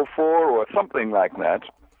 804 or something like that.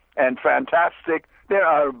 And fantastic. There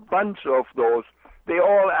are a bunch of those. They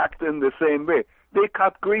all act in the same way. They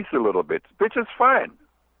cut grease a little bit, which is fine.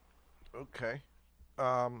 Okay.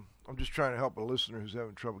 I'm just trying to help a listener who's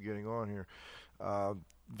having trouble getting on here.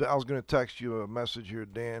 I was going to text you a message here,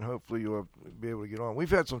 Dan. Hopefully you'll be able to get on. We've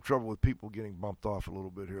had some trouble with people getting bumped off a little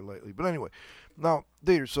bit here lately. But anyway, now,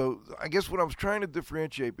 Dieter, so I guess what I was trying to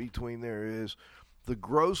differentiate between there is the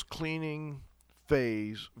gross cleaning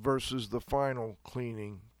phase versus the final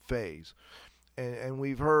cleaning phase. And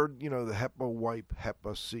we've heard, the HEPA wipe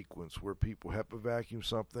HEPA sequence where people HEPA vacuum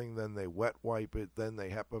something, then they wet wipe it, then they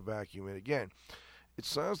HEPA vacuum it again. It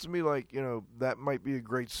sounds to me like, that might be a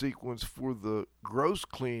great sequence for the gross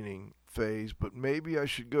cleaning phase, but maybe I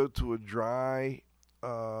should go to a dry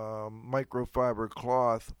microfiber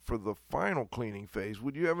cloth for the final cleaning phase.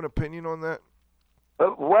 Would you have an opinion on that?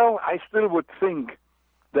 Well, I still would think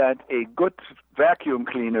that a good vacuum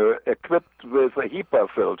cleaner equipped with a HEPA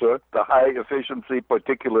filter, the high-efficiency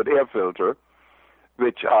particulate air filter,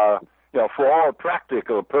 which are, for all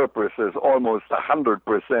practical purposes, almost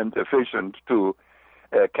 100% efficient to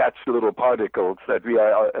catch little particles that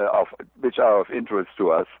which are of interest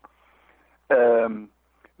to us.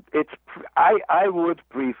 I would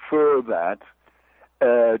prefer that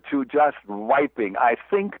to just wiping. I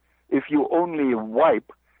think if you only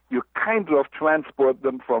wipe, you kind of transport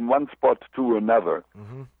them from one spot to another.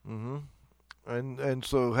 Mm-hmm. Mm-hmm. And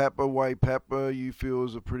so HEPA wipe HEPA, you feel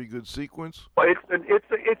is a pretty good sequence? Well,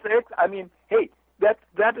 I mean, hey, that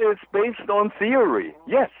is based on theory.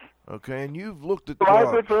 Yes. Okay, and you've looked at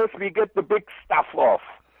the first, we get the big stuff off.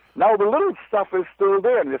 Now the little stuff is still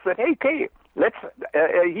there, and they said, hey, let's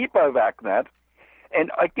HEPA vac that.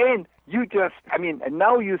 And again, and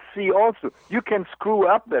now you see also, you can screw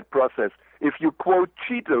up that process if you, quote,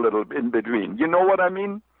 cheat a little in between. You know what I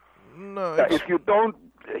mean? No. If you don't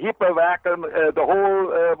HEPA vacuum the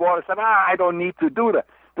whole water, say, I don't need to do that.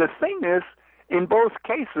 The thing is, in both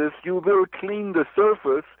cases, you will clean the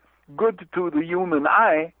surface good to the human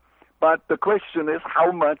eye, but the question is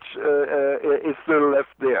how much is still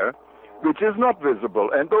left there, which is not visible.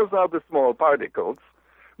 And those are the small particles,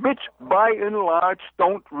 which by and large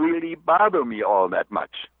don't really bother me all that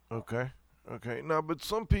much. Okay. Now, but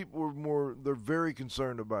some people they're very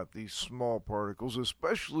concerned about these small particles,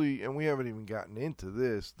 especially, and we haven't even gotten into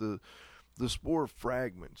this, the spore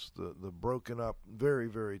fragments, the broken up, very,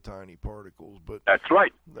 very tiny particles. But that's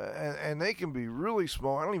right. And they can be really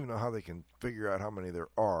small. I don't even know how they can figure out how many there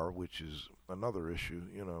are, which is another issue.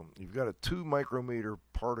 You've got a 2 micrometer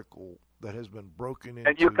particle that has been broken into.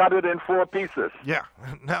 And you cut it in 4 pieces. Yeah.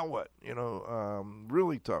 Now what?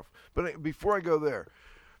 Really tough. But before I go there,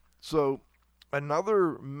 so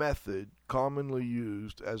another method commonly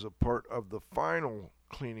used as a part of the final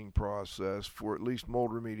cleaning process for at least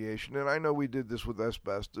mold remediation, and I know we did this with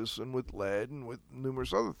asbestos and with lead and with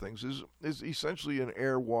numerous other things, is essentially an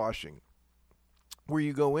air washing, where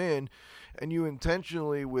you go in and you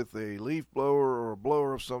intentionally, with a leaf blower or a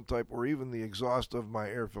blower of some type, or even the exhaust of my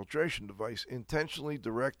air filtration device, intentionally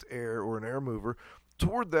direct air or an air mover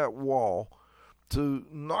toward that wall to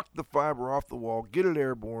knock the fiber off the wall, get it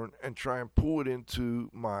airborne, and try and pull it into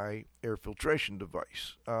my air filtration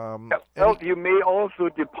device. You may also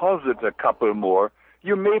deposit a couple more.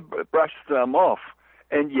 You may brush them off.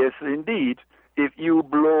 And yes, indeed, if you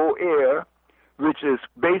blow air, which is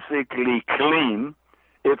basically clean,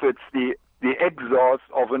 if it's the exhaust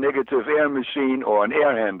of a negative air machine or an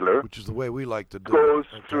air handler, which is the way we like to do goes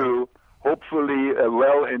through, hopefully, a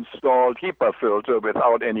well-installed HEPA filter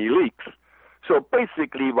without any leaks. So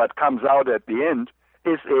basically what comes out at the end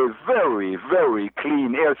is a very, very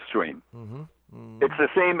clean airstream. Mm-hmm. Mm-hmm. It's the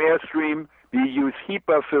same airstream we use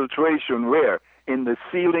HEPA filtration where? In the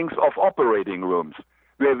ceilings of operating rooms,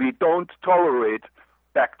 where we don't tolerate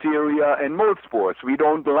bacteria and mold spores. We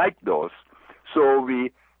don't like those. So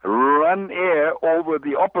we run air over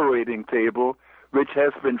the operating table, which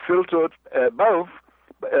has been filtered above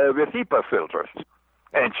with HEPA filters.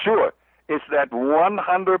 And sure, is that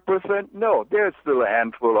 100%? No, there's still a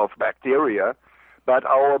handful of bacteria, but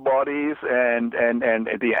our bodies and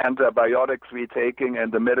the antibiotics we're taking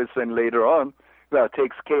and the medicine later on,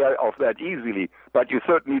 takes care of that easily. But you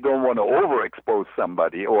certainly don't want to overexpose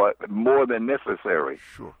somebody or more than necessary.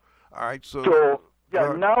 Sure. All right. So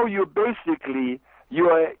now you're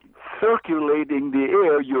circulating the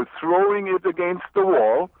air. You're throwing it against the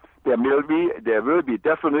wall. There will be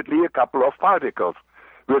definitely a couple of particles.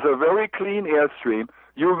 With a very clean airstream,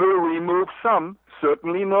 you will remove some,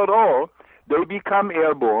 certainly not all. They become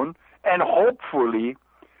airborne and hopefully,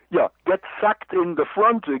 get sucked in the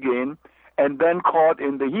front again and then caught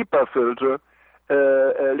in the HEPA filter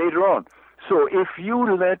later on. So if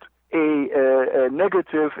you let a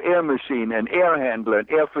negative air machine, an air handler, an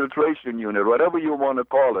air filtration unit, whatever you want to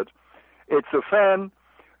call it, it's a fan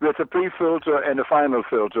There's a pre-filter and a final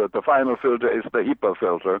filter. The final filter is the HEPA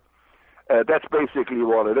filter. That's basically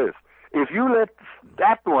what it is. If you let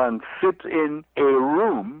that one sit in a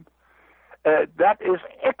room, that is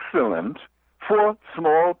excellent for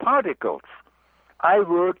small particles. I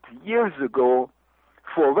worked years ago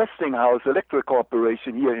for Westinghouse Electric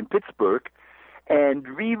Corporation here in Pittsburgh,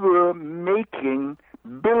 and we were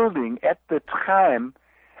building at the time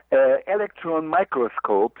electron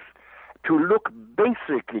microscopes to look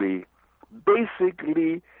basically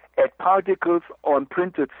at particles on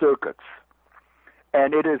printed circuits.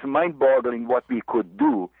 And it is mind-boggling what we could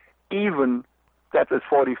do, even that is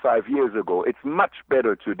 45 years ago. It's much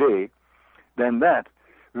better today than that.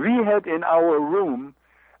 We had in our room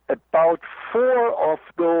about 4 of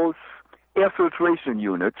those air filtration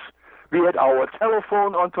units. We had our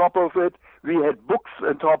telephone on top of it. We had books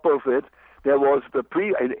on top of it. There was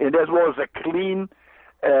and there was a clean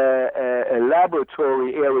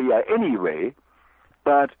laboratory area anyway.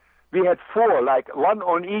 But we had 4, like one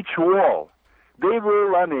on each wall. They were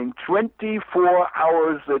running 24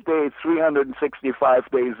 hours a day, 365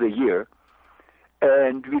 days a year,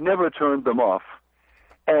 and we never turned them off.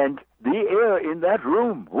 And the air in that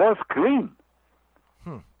room was clean,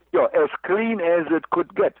 as clean as it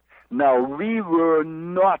could get. Now, we were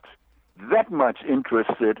not that much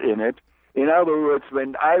interested in it. In other words,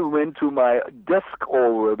 when I went to my desk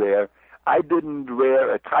over there, I didn't wear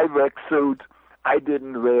a Tyvek suit. I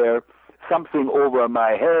didn't wear something over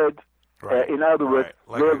my head. Right. In other words,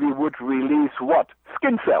 Like where we would release what?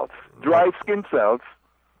 Skin cells, dry skin cells,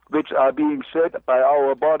 which are being shed by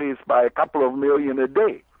our bodies by a couple of million a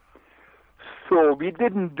day. So we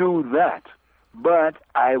didn't do that. But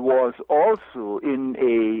I was also in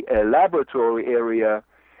a laboratory area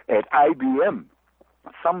at IBM,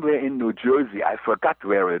 somewhere in New Jersey. I forgot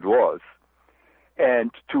where it was.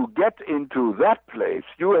 And to get into that place,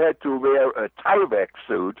 you had to wear a Tyvek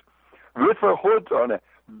suit with a hood on it.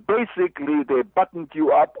 Basically, they buttoned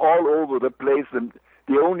you up all over the place, and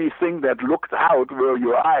the only thing that looked out were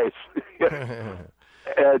your eyes.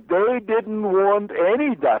 They didn't want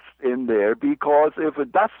any dust in there, because if a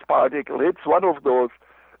dust particle hits one of those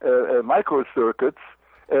microcircuits,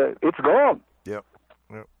 it's gone. Yep.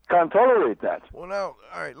 Can't tolerate that. Well, now,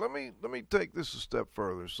 all right, let me take this a step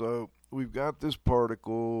further. So we've got this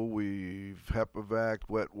particle, we've HEPA-vac,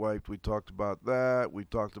 wet wiped, we talked about that, we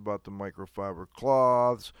talked about the microfiber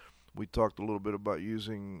cloths, we talked a little bit about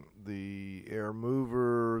using the air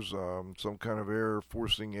movers, some kind of air,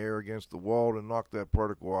 forcing air against the wall to knock that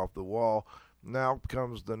particle off the wall. Now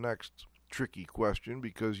comes the next tricky question,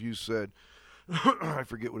 because you said, I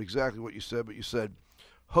forget exactly what you said, but you said,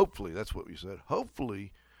 hopefully, that's what you said,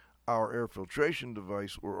 hopefully our air filtration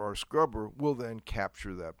device or our scrubber will then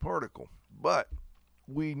capture that particle. But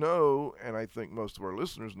we know, and I think most of our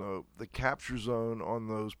listeners know, the capture zone on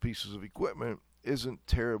those pieces of equipment isn't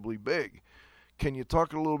terribly big. Can you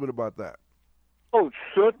talk a little bit about that? Oh,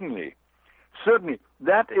 certainly. Certainly.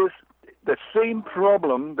 That is the same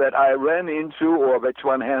problem that I ran into, or which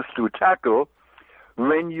one has to tackle,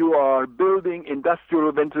 when you are building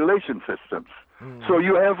industrial ventilation systems. So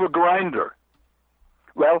you have a grinder.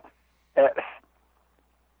 Well, and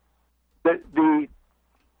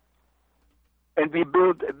we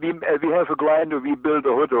have a grinder, we build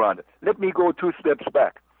a hood around it. Let me go 2 steps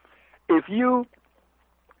back. If you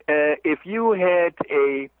had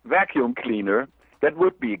a vacuum cleaner, that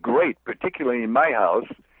would be great, particularly in my house.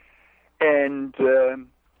 And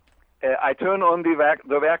I turn on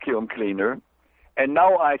the vacuum cleaner, and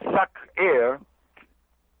now I suck air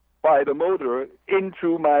by the motor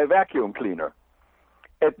into my vacuum cleaner.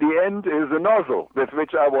 At the end is a nozzle with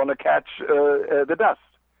which I want to catch the dust.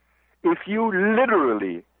 If you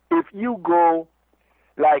go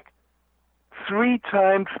like 3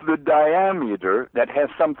 times the diameter, that has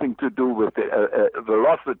something to do with the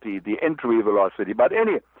velocity, the entry velocity. But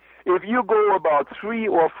anyway, if you go about 3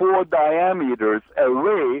 or 4 diameters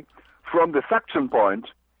away from the suction point,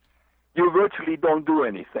 you virtually don't do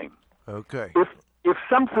anything. Okay. If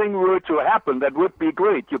something were to happen, that would be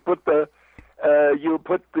great. You put the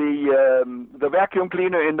vacuum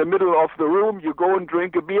cleaner in the middle of the room, you go and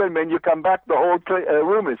drink a beer, and when you come back, the whole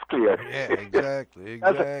room is clear. Yeah, exactly.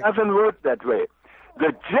 Doesn't work that way.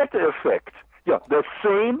 The jet effect, the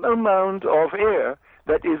same amount of air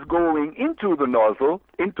that is going into the nozzle,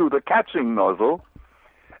 into the catching nozzle,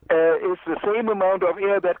 is the same amount of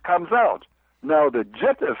air that comes out. Now, the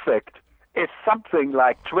jet effect is something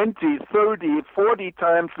like 20, 30, 40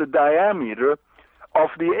 times the diameter of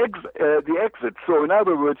the exit. So, in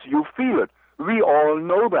other words, you feel it. We all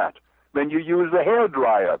know that when you use a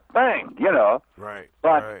hairdryer. Bang, Right.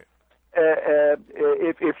 But right.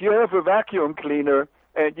 if you have a vacuum cleaner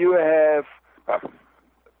and you have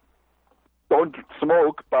don't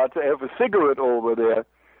smoke, but have a cigarette over there,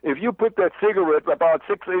 if you put that cigarette about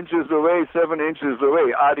 6 inches away, 7 inches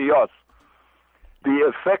away, adios.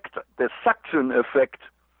 The effect, the suction effect,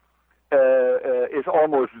 is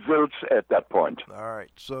almost zilch at that point. All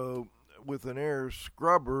right. So with an air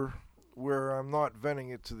scrubber, where I'm not venting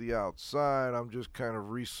it to the outside, I'm just kind of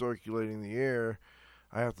recirculating the air,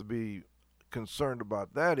 I have to be concerned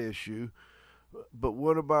about that issue. But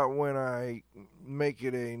what about when I make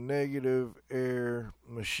it a negative air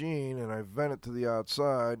machine and I vent it to the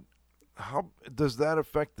outside? How does that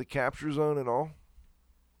affect the capture zone at all?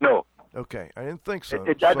 No. Okay, I didn't think so.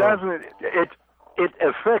 It doesn't. It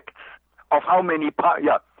affects of how many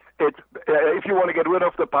if you want to get rid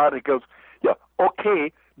of the particles,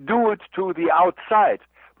 okay, do it to the outside.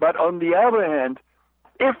 But on the other hand,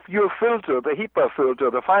 if your filter, the HEPA filter,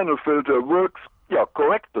 the final filter works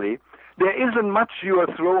correctly, there isn't much you are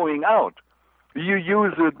throwing out. You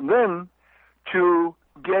use it then to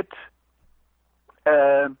get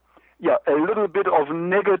a little bit of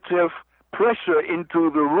negative pressure into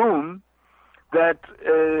the room.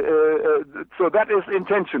 So that is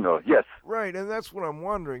intentional, yes. Right, and that's what I'm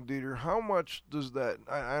wondering, Dieter. How much does that,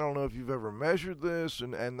 I don't know if you've ever measured this,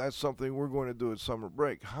 and that's something we're going to do at summer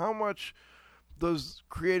break. How much does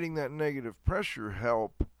creating that negative pressure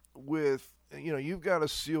help with, you've got a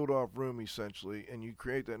sealed off room essentially, and you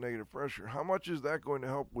create that negative pressure. How much is that going to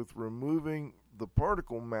help with removing the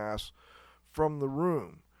particle mass from the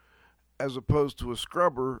room as opposed to a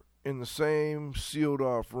scrubber in the same sealed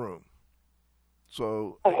off room?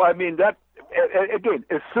 So, I mean, that, again,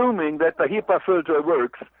 assuming that the HEPA filter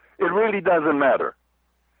works, it really doesn't matter.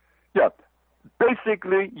 Yeah,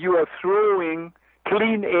 basically, you are throwing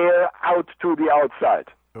clean air out to the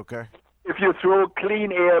outside. Okay. If you throw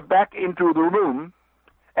clean air back into the room,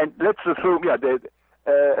 and let's assume, the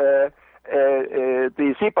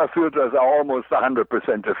HEPA filters are almost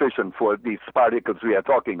 100% efficient for these particles we are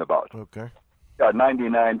talking about. Okay.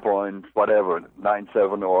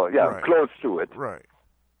 99.97 or right. Close to it. Right.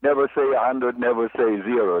 Never say 100, never say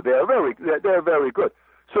 0. They're very good.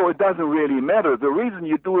 So it doesn't really matter. The reason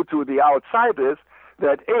you do it to the outside is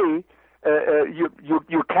that you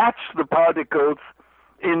catch the particles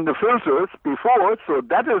in the filters before, so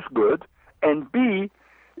that is good. And B,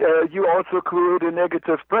 you also create a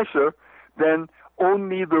negative pressure. Then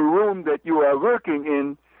only the room that you are working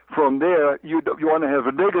in. From there, you want to have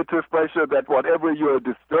a negative pressure that whatever you are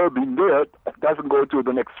disturbing there doesn't go to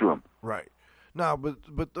the next room. Right. Now,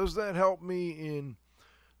 but does that help me in?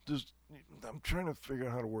 I'm trying to figure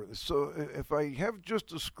out how to word this. So if I have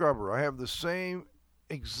just a scrubber, I have the same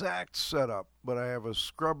exact setup, but I have a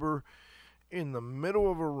scrubber in the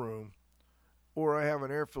middle of a room, or I have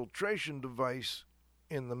an air filtration device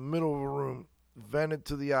in the middle of a room, vented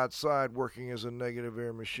to the outside, working as a negative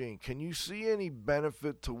air machine. Can you see any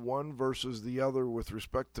benefit to one versus the other with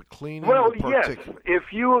respect to cleaning the particulate? Yes.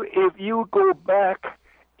 If you go back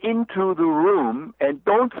into the room and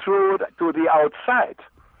don't throw it to the outside,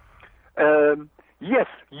 yes,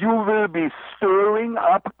 you will be stirring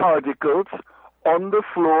up particles on the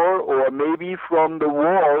floor or maybe from the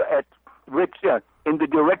wall at which in the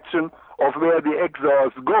direction of where the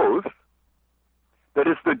exhaust goes. That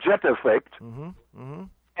is the jet effect. Mm-hmm. Mm-hmm.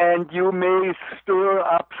 And you may stir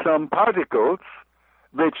up some particles,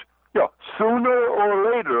 which, sooner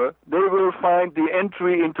or later, they will find the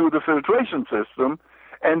entry into the filtration system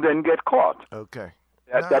and then get caught. Okay.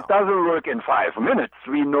 That doesn't work in 5 minutes.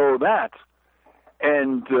 We know that.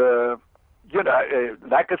 And,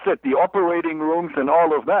 like I said, the operating rooms and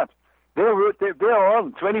all of that, they're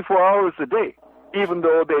on 24 hours a day, even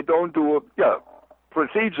though they don't do,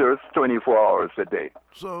 procedures 24 hours a day.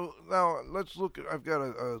 So now let's look at, I've got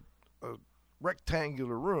a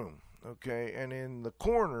rectangular room, okay, and in the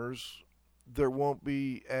corners there won't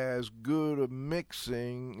be as good a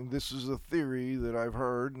mixing. This is a theory that I've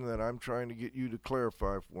heard and that I'm trying to get you to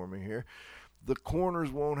clarify for me here. The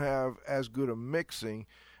corners won't have as good a mixing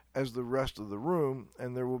as the rest of the room,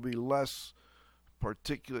 and there will be less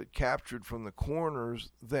particulate captured from the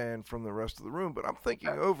corners than from the rest of the room. But I'm thinking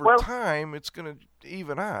over time it's going to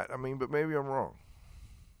even out. I mean, but maybe I'm wrong.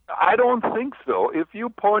 I don't think so. If you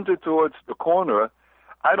pointed towards the corner,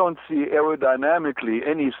 I don't see aerodynamically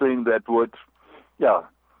anything that would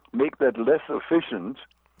make that less efficient.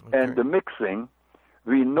 Okay. And the mixing,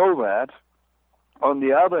 we know that. On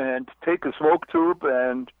the other hand, take a smoke tube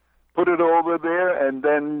and put it over there, and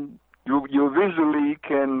then you visually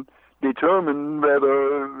can determine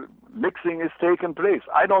whether mixing is taking place.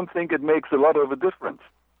 I don't think it makes a lot of a difference.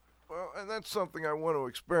 Well, and that's something I want to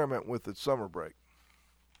experiment with at summer break.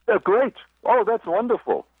 Great. Oh, that's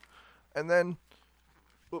wonderful. And then,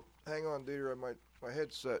 hang on, Dieter, my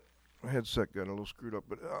headset got a little screwed up.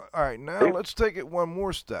 But all right, now let's take it one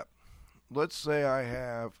more step. Let's say I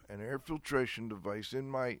have an air filtration device in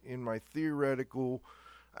my theoretical.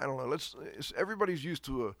 I don't know. Everybody's used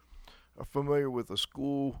to are familiar with a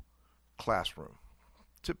school classroom,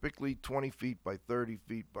 typically 20 feet by 30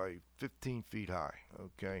 feet by 15 feet high.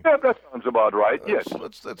 Okay. Yeah, that sounds about right. Yes.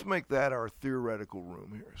 Let's make that our theoretical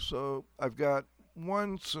room here. So I've got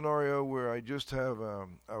one scenario where I just have a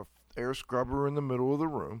air scrubber in the middle of the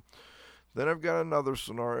room. Then I've got another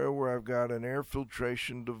scenario where I've got an air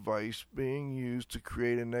filtration device being used to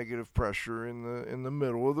create a negative pressure in the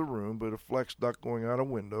middle of the room, but a flex duct going out a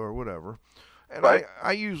window or whatever. And right.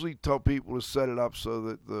 I usually tell people to set it up so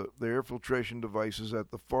that the air filtration device is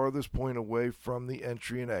at the farthest point away from the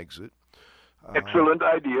entry and exit. Excellent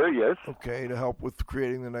idea, yes. Okay, to help with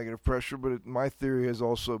creating the negative pressure, but my theory has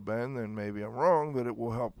also been, and maybe I'm wrong, that it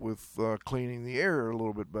will help with cleaning the air a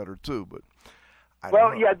little bit better too, but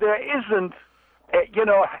yeah, there isn't,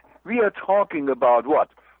 we are talking about,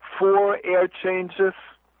 4 air changes?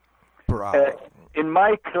 Per hour. In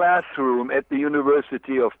my classroom at the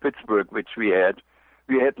University of Pittsburgh, which we had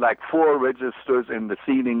like 4 registers in the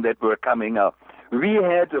ceiling that were coming up. We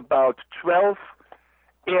had about 12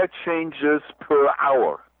 air changes per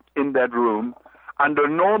hour in that room under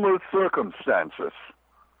normal circumstances.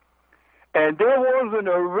 And there wasn't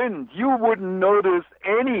a wind. You wouldn't notice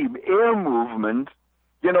any air movement.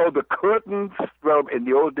 The curtains, well, in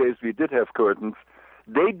the old days we did have curtains.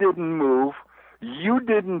 They didn't move. You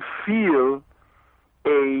didn't feel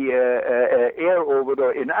air over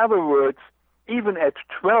there. In other words, even at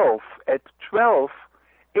 12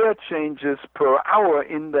 air changes per hour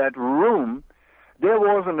in that room, there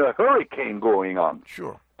wasn't a hurricane going on.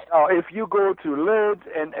 Sure. Now, if you go to lead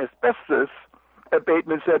and asbestos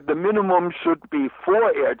abatement, said the minimum should be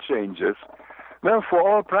 4 air changes. Well, for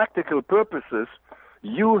all practical purposes,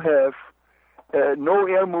 you have no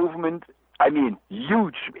air movement. I mean,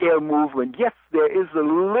 huge air movement. Yes, there is a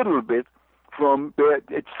little bit from where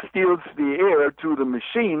it steals the air to the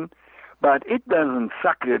machine, but it doesn't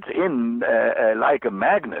suck it in like a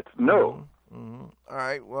magnet. No. Mm-hmm. All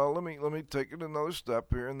right. Well, let me take it another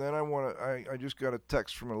step here, and then I just got a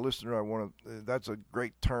text from a listener. That's a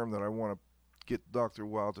great term that I want to get Dr.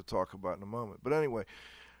 Weil to talk about in a moment. But anyway,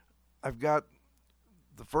 I've got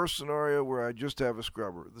the first scenario where I just have a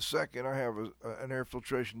scrubber. The second, I have an air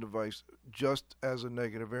filtration device just as a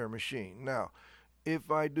negative air machine. Now,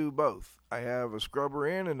 if I do both, I have a scrubber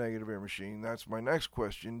and a negative air machine. That's my next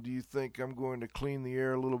question. Do you think I'm going to clean the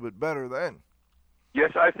air a little bit better then?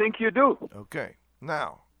 Yes, I think you do. Okay.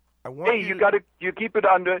 Now, I want you keep it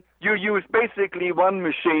under. You use basically one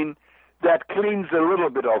machine that cleans a little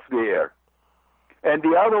bit of the air, and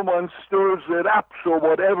the other one stirs it up so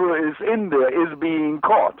whatever is in there is being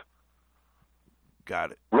caught.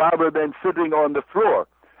 Got it. Rather than sitting on the floor.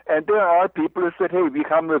 And there are people who said, hey, we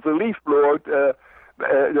come with a leaf blower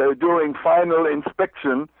during final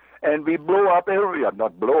inspection, and we blow up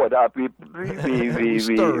not blow it up, we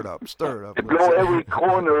stir it up. Blow every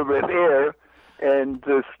corner with air and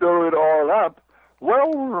stir it all up.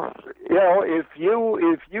 Well, if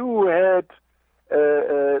you had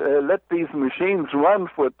let these machines run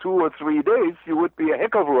for 2 or 3 days, you would be a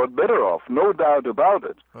heck of a lot better off, no doubt about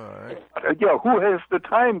it. All right. Who has the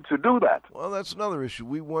time to do that? Well, that's another issue.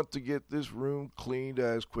 We want to get this room cleaned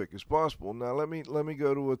as quick as possible. Now, let me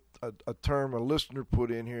go to a term a listener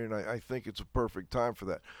put in here, and I think it's a perfect time for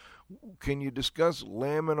that. Can you discuss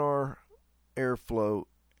laminar airflow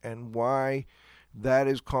and why that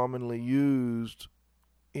is commonly used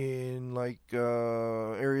in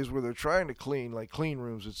areas where they're trying to clean, like clean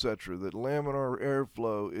rooms, etc., that laminar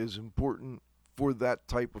airflow is important for that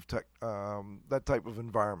type of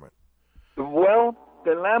environment? Well,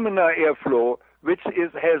 the laminar airflow, which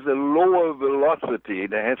has a lower velocity,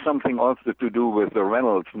 that has something also to do with the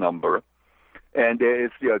Reynolds number, and there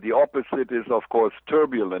is the opposite is of course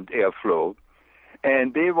turbulent airflow,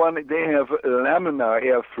 and they have laminar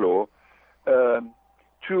airflow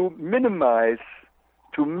to minimize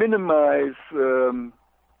a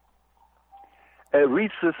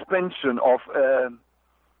resuspension of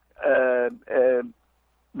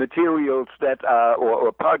materials that are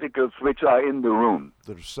or particles which are in the room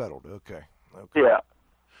that are settled. Okay. Yeah,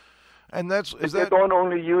 and they don't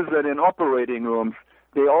only use it in operating rooms;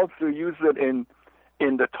 they also use it in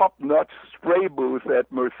the top-notch spray booths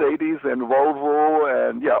at Mercedes and Volvo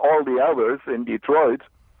and all the others in Detroit.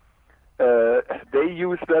 They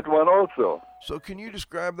use that one also. So can you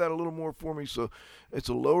describe that a little more for me? So it's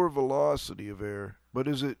a lower velocity of air, but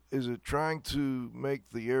is it trying to make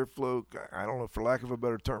the airflow, I don't know, for lack of a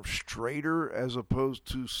better term, straighter as opposed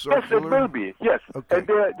to circular? Yes, it will be, yes. Okay. And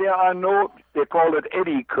there are no, they call it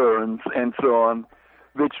eddy currents and so on,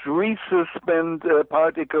 which resuspend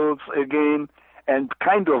particles again and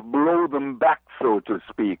kind of blow them back, so to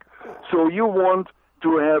speak. So you want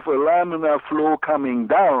to have a laminar flow coming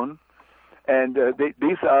down, and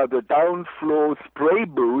these are the downflow spray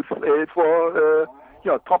booths for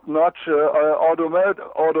top-notch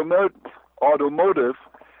automotive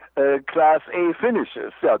Class A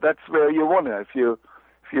finishes. Yeah, that's where you want it. If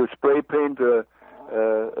you spray paint a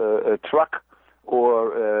truck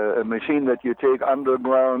or a machine that you take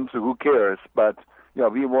underground, who cares? But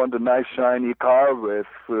we want a nice shiny car with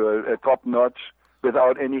a top-notch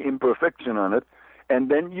without any imperfection on it, and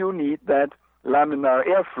then you need that laminar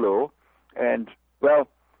airflow. And, well,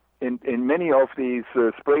 in many of these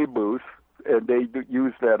spray booths, they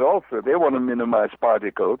use that also. They want to minimize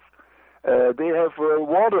particles. They have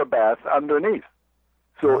water baths underneath.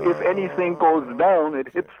 So if anything goes down, it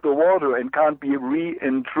hits the water and can't be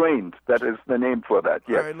re-entrained. That is the name for that,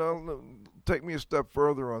 yes. All right, now, take me a step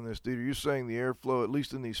further on this, Dieter. You're saying the airflow, at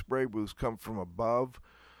least in these spray booths, come from above?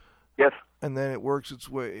 Yes. And then it works its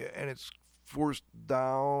way, and it's forced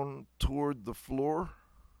down toward the floor?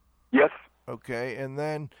 Yes. Okay, and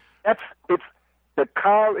then the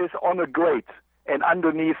car is on a grate, and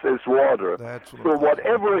underneath is water. That's what so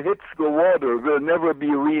whatever hits the water will never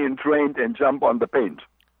be re-entrained and jump on the paint.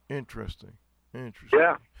 Interesting.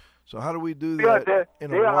 Yeah. So how do we do that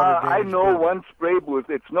in a water I know building? one spray booth.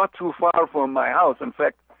 It's not too far from my house. In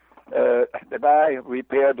fact, the guy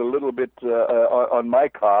repaired a little bit on my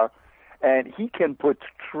car, and he can put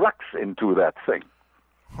trucks into that thing.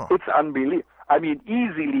 Huh. It's unbelievable. I mean,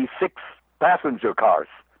 easily 6 passenger cars.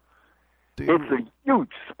 It's a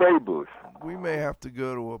huge spray booth. We may have to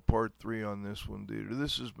go to a part 3 on this one, Dieter.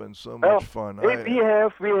 This has been so much fun. We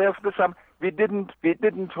have some. We didn't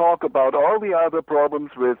talk about all the other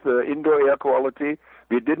problems with indoor air quality.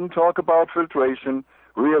 We didn't talk about filtration,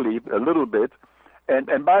 really, a little bit.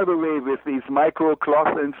 And by the way, with these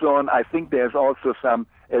microcloths and so on, I think there's also some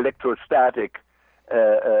electrostatic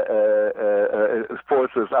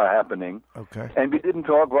forces are happening. Okay. And we didn't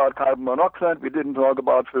talk about carbon monoxide. We didn't talk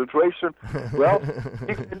about filtration. Well,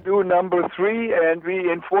 we can do number 3, and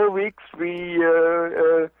in 4 weeks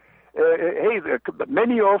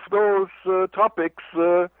many of those topics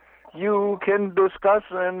you can discuss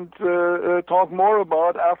and talk more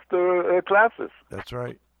about after classes. That's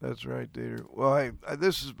right, Dieter. Well,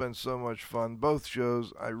 this has been so much fun. Both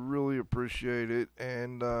shows, I really appreciate it,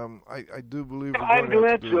 and I do believe we're I'm going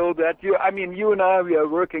glad, to Joe, that you and I, we are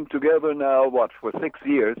working together now, for 6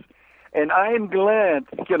 years, and I am glad,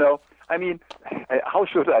 how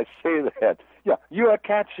should I say that? Yeah, you are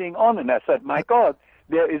catching on, and I said, my God,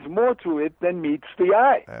 there is more to it than meets the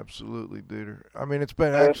eye. Absolutely, Dieter. I mean, it's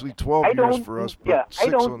been actually 12 years for us, but 6 I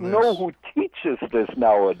don't on this. know who teaches this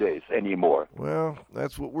nowadays anymore. Well,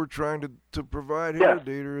 that's what we're trying to provide here, Yes.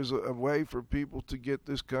 Dieter, is a way for people to get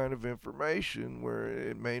this kind of information where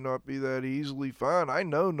it may not be that easily found. I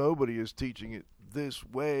know nobody is teaching it this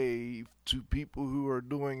way to people who are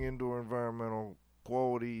doing indoor environmental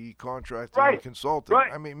quality contracting and consulting.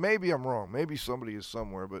 Right. I mean, maybe I'm wrong. Maybe somebody is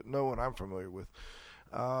somewhere, but no one I'm familiar with.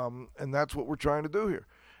 And that's what we're trying to do here.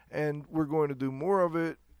 And we're going to do more of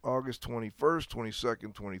it August 21st,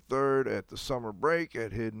 22nd, 23rd at the summer break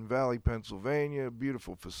at Hidden Valley, Pennsylvania.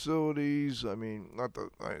 Beautiful facilities. I mean,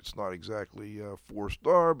 it's not exactly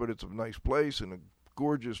 4-star, but it's a nice place in the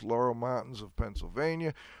gorgeous Laurel Mountains of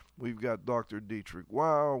Pennsylvania. We've got Dr. Dietrich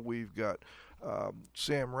Wow. We've got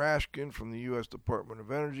Sam Rashkin from the U.S. Department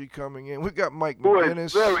of Energy coming in. We've got Mike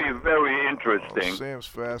McGinnis. Very, very interesting. Sam's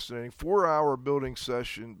fascinating. 4-hour building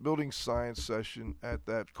science session at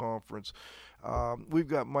that conference. We've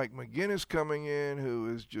got Mike McGinnis coming in,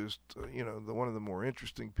 who is just, one of the more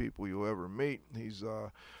interesting people you'll ever meet. He's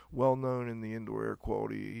well known in the indoor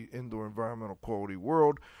environmental quality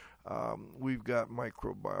world. We've got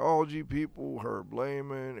microbiology people, Herb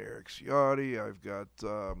Lehman, Eric Ciotti. I've got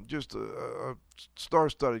just a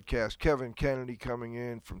star-studded cast. Kevin Kennedy coming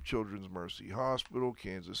in from Children's Mercy Hospital,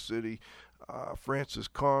 Kansas City. Francis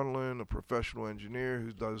Conlon, a professional engineer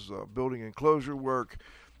who does building enclosure work.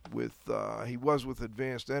 He was with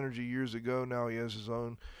Advanced Energy years ago. Now he has his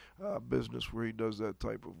own business where he does that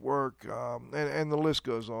type of work. And the list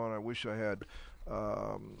goes on. I wish I had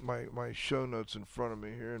my show notes in front of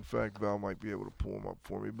me here. In fact, Val might be able to pull them up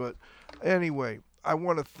for me. But anyway, I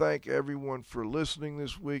want to thank everyone for listening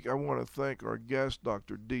this week. I want to thank our guest,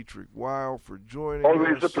 Dr. Dietrich Weil, for joining us.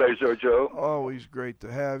 Always a pleasure, Joe. Always great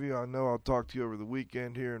to have you. I know I'll talk to you over the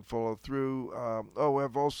weekend here and follow through. I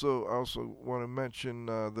also want to mention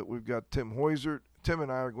that we've got Tim Hoysert. Tim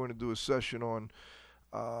and I are going to do a session on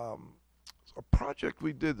a project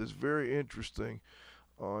we did that's very interesting.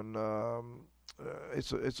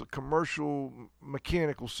 It's a commercial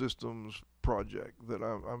mechanical systems project that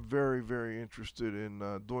I'm very, very interested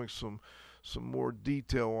in doing some more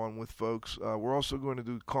detail on with folks. We're also going to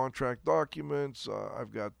do contract documents.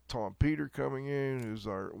 I've got Tom Peter coming in, who's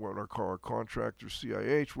our contractor,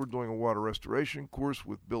 CIH. We're doing a water restoration course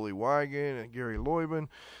with Billy Wigan and Gary Loyban.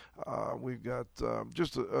 We've got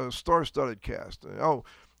just a star-studded cast.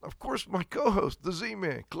 Of course, my co-host, the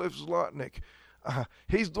Z-Man, Cliff Zlotnick.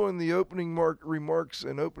 He's doing the opening remarks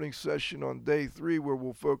and opening session on day 3, where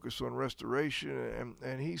we'll focus on restoration.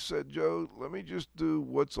 And he said, Joe, let me just do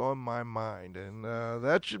what's on my mind. And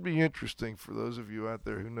that should be interesting for those of you out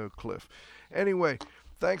there who know Cliff. Anyway,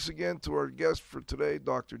 thanks again to our guest for today,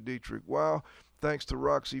 Dr. Dietrich Weil. Thanks to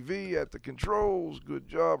Roxy V at the controls. Good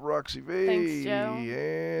job, Roxy V. Thanks, Joe.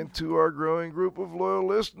 And to our growing group of loyal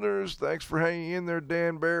listeners, thanks for hanging in there,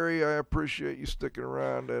 Dan Barry. I appreciate you sticking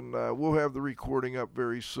around, and we'll have the recording up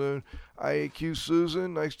very soon. IAQ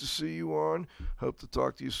Susan, nice to see you on. Hope to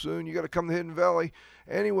talk to you soon. You got to come to Hidden Valley.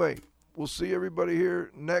 Anyway, we'll see everybody here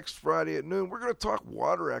next Friday at noon. We're going to talk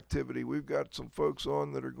water activity. We've got some folks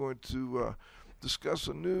on that are going to discuss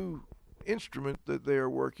a new instrument that they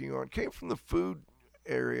are working on. Came from the food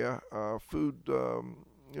area,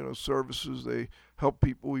 services. They help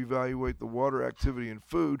people evaluate the water activity in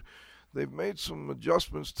food. They've made some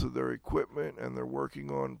adjustments to their equipment, and they're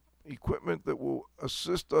working on equipment that will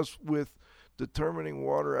assist us with determining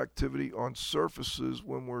water activity on surfaces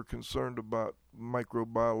when we're concerned about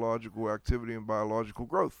microbiological activity and biological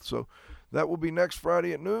growth. So that will be next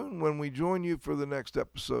Friday at noon when we join you for the next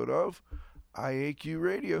episode of IAQ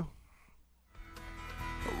Radio.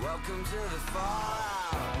 Welcome to the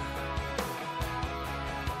fallout.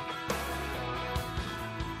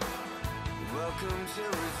 Welcome to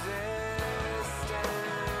resistance.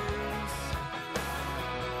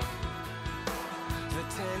 The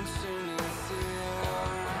tension is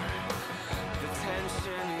here. The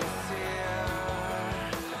tension is here.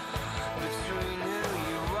 Between who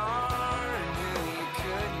you are and who you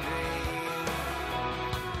could be.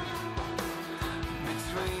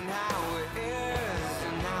 Between how it is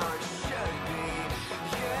and how it should be.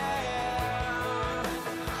 Yeah,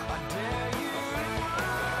 I dare you to move.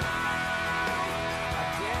 I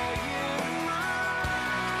dare you to move.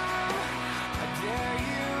 I dare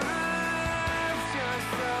you to lift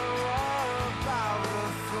yourself up out of the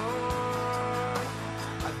floor.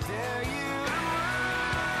 I dare you to move.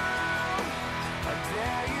 I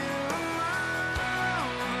dare you to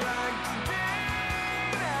move like today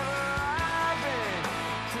never happened.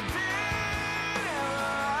 Today never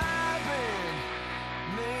happened.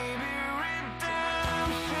 Maybe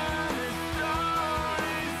redemption is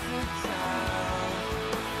always the time.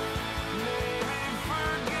 Maybe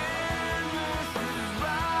forgiveness is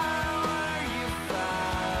right where you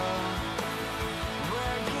found.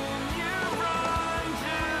 Where can you run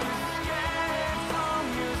to escape from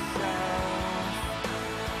yourself?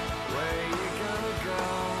 Where you gonna go?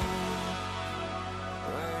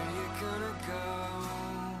 Where you gonna go?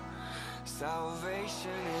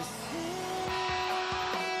 Salvation is here.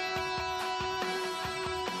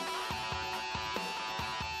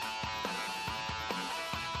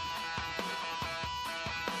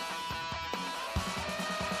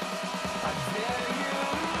 I dare you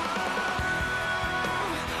to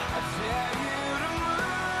move. I dare you to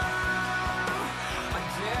move. I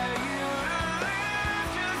dare you to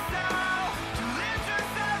lift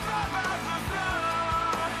yourself up off the floor.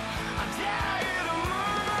 I dare you to move.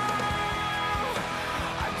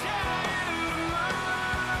 I dare you to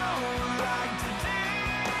move like today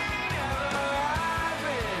never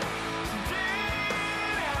happened. Today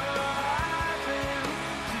never happened.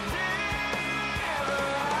 Today never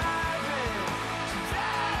happened.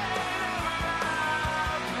 Today never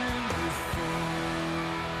happened before.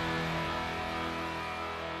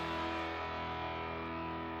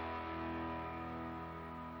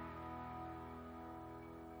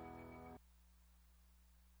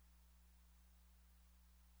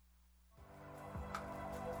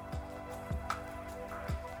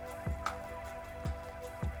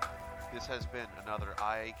 This has been another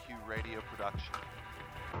IAQ Radio production.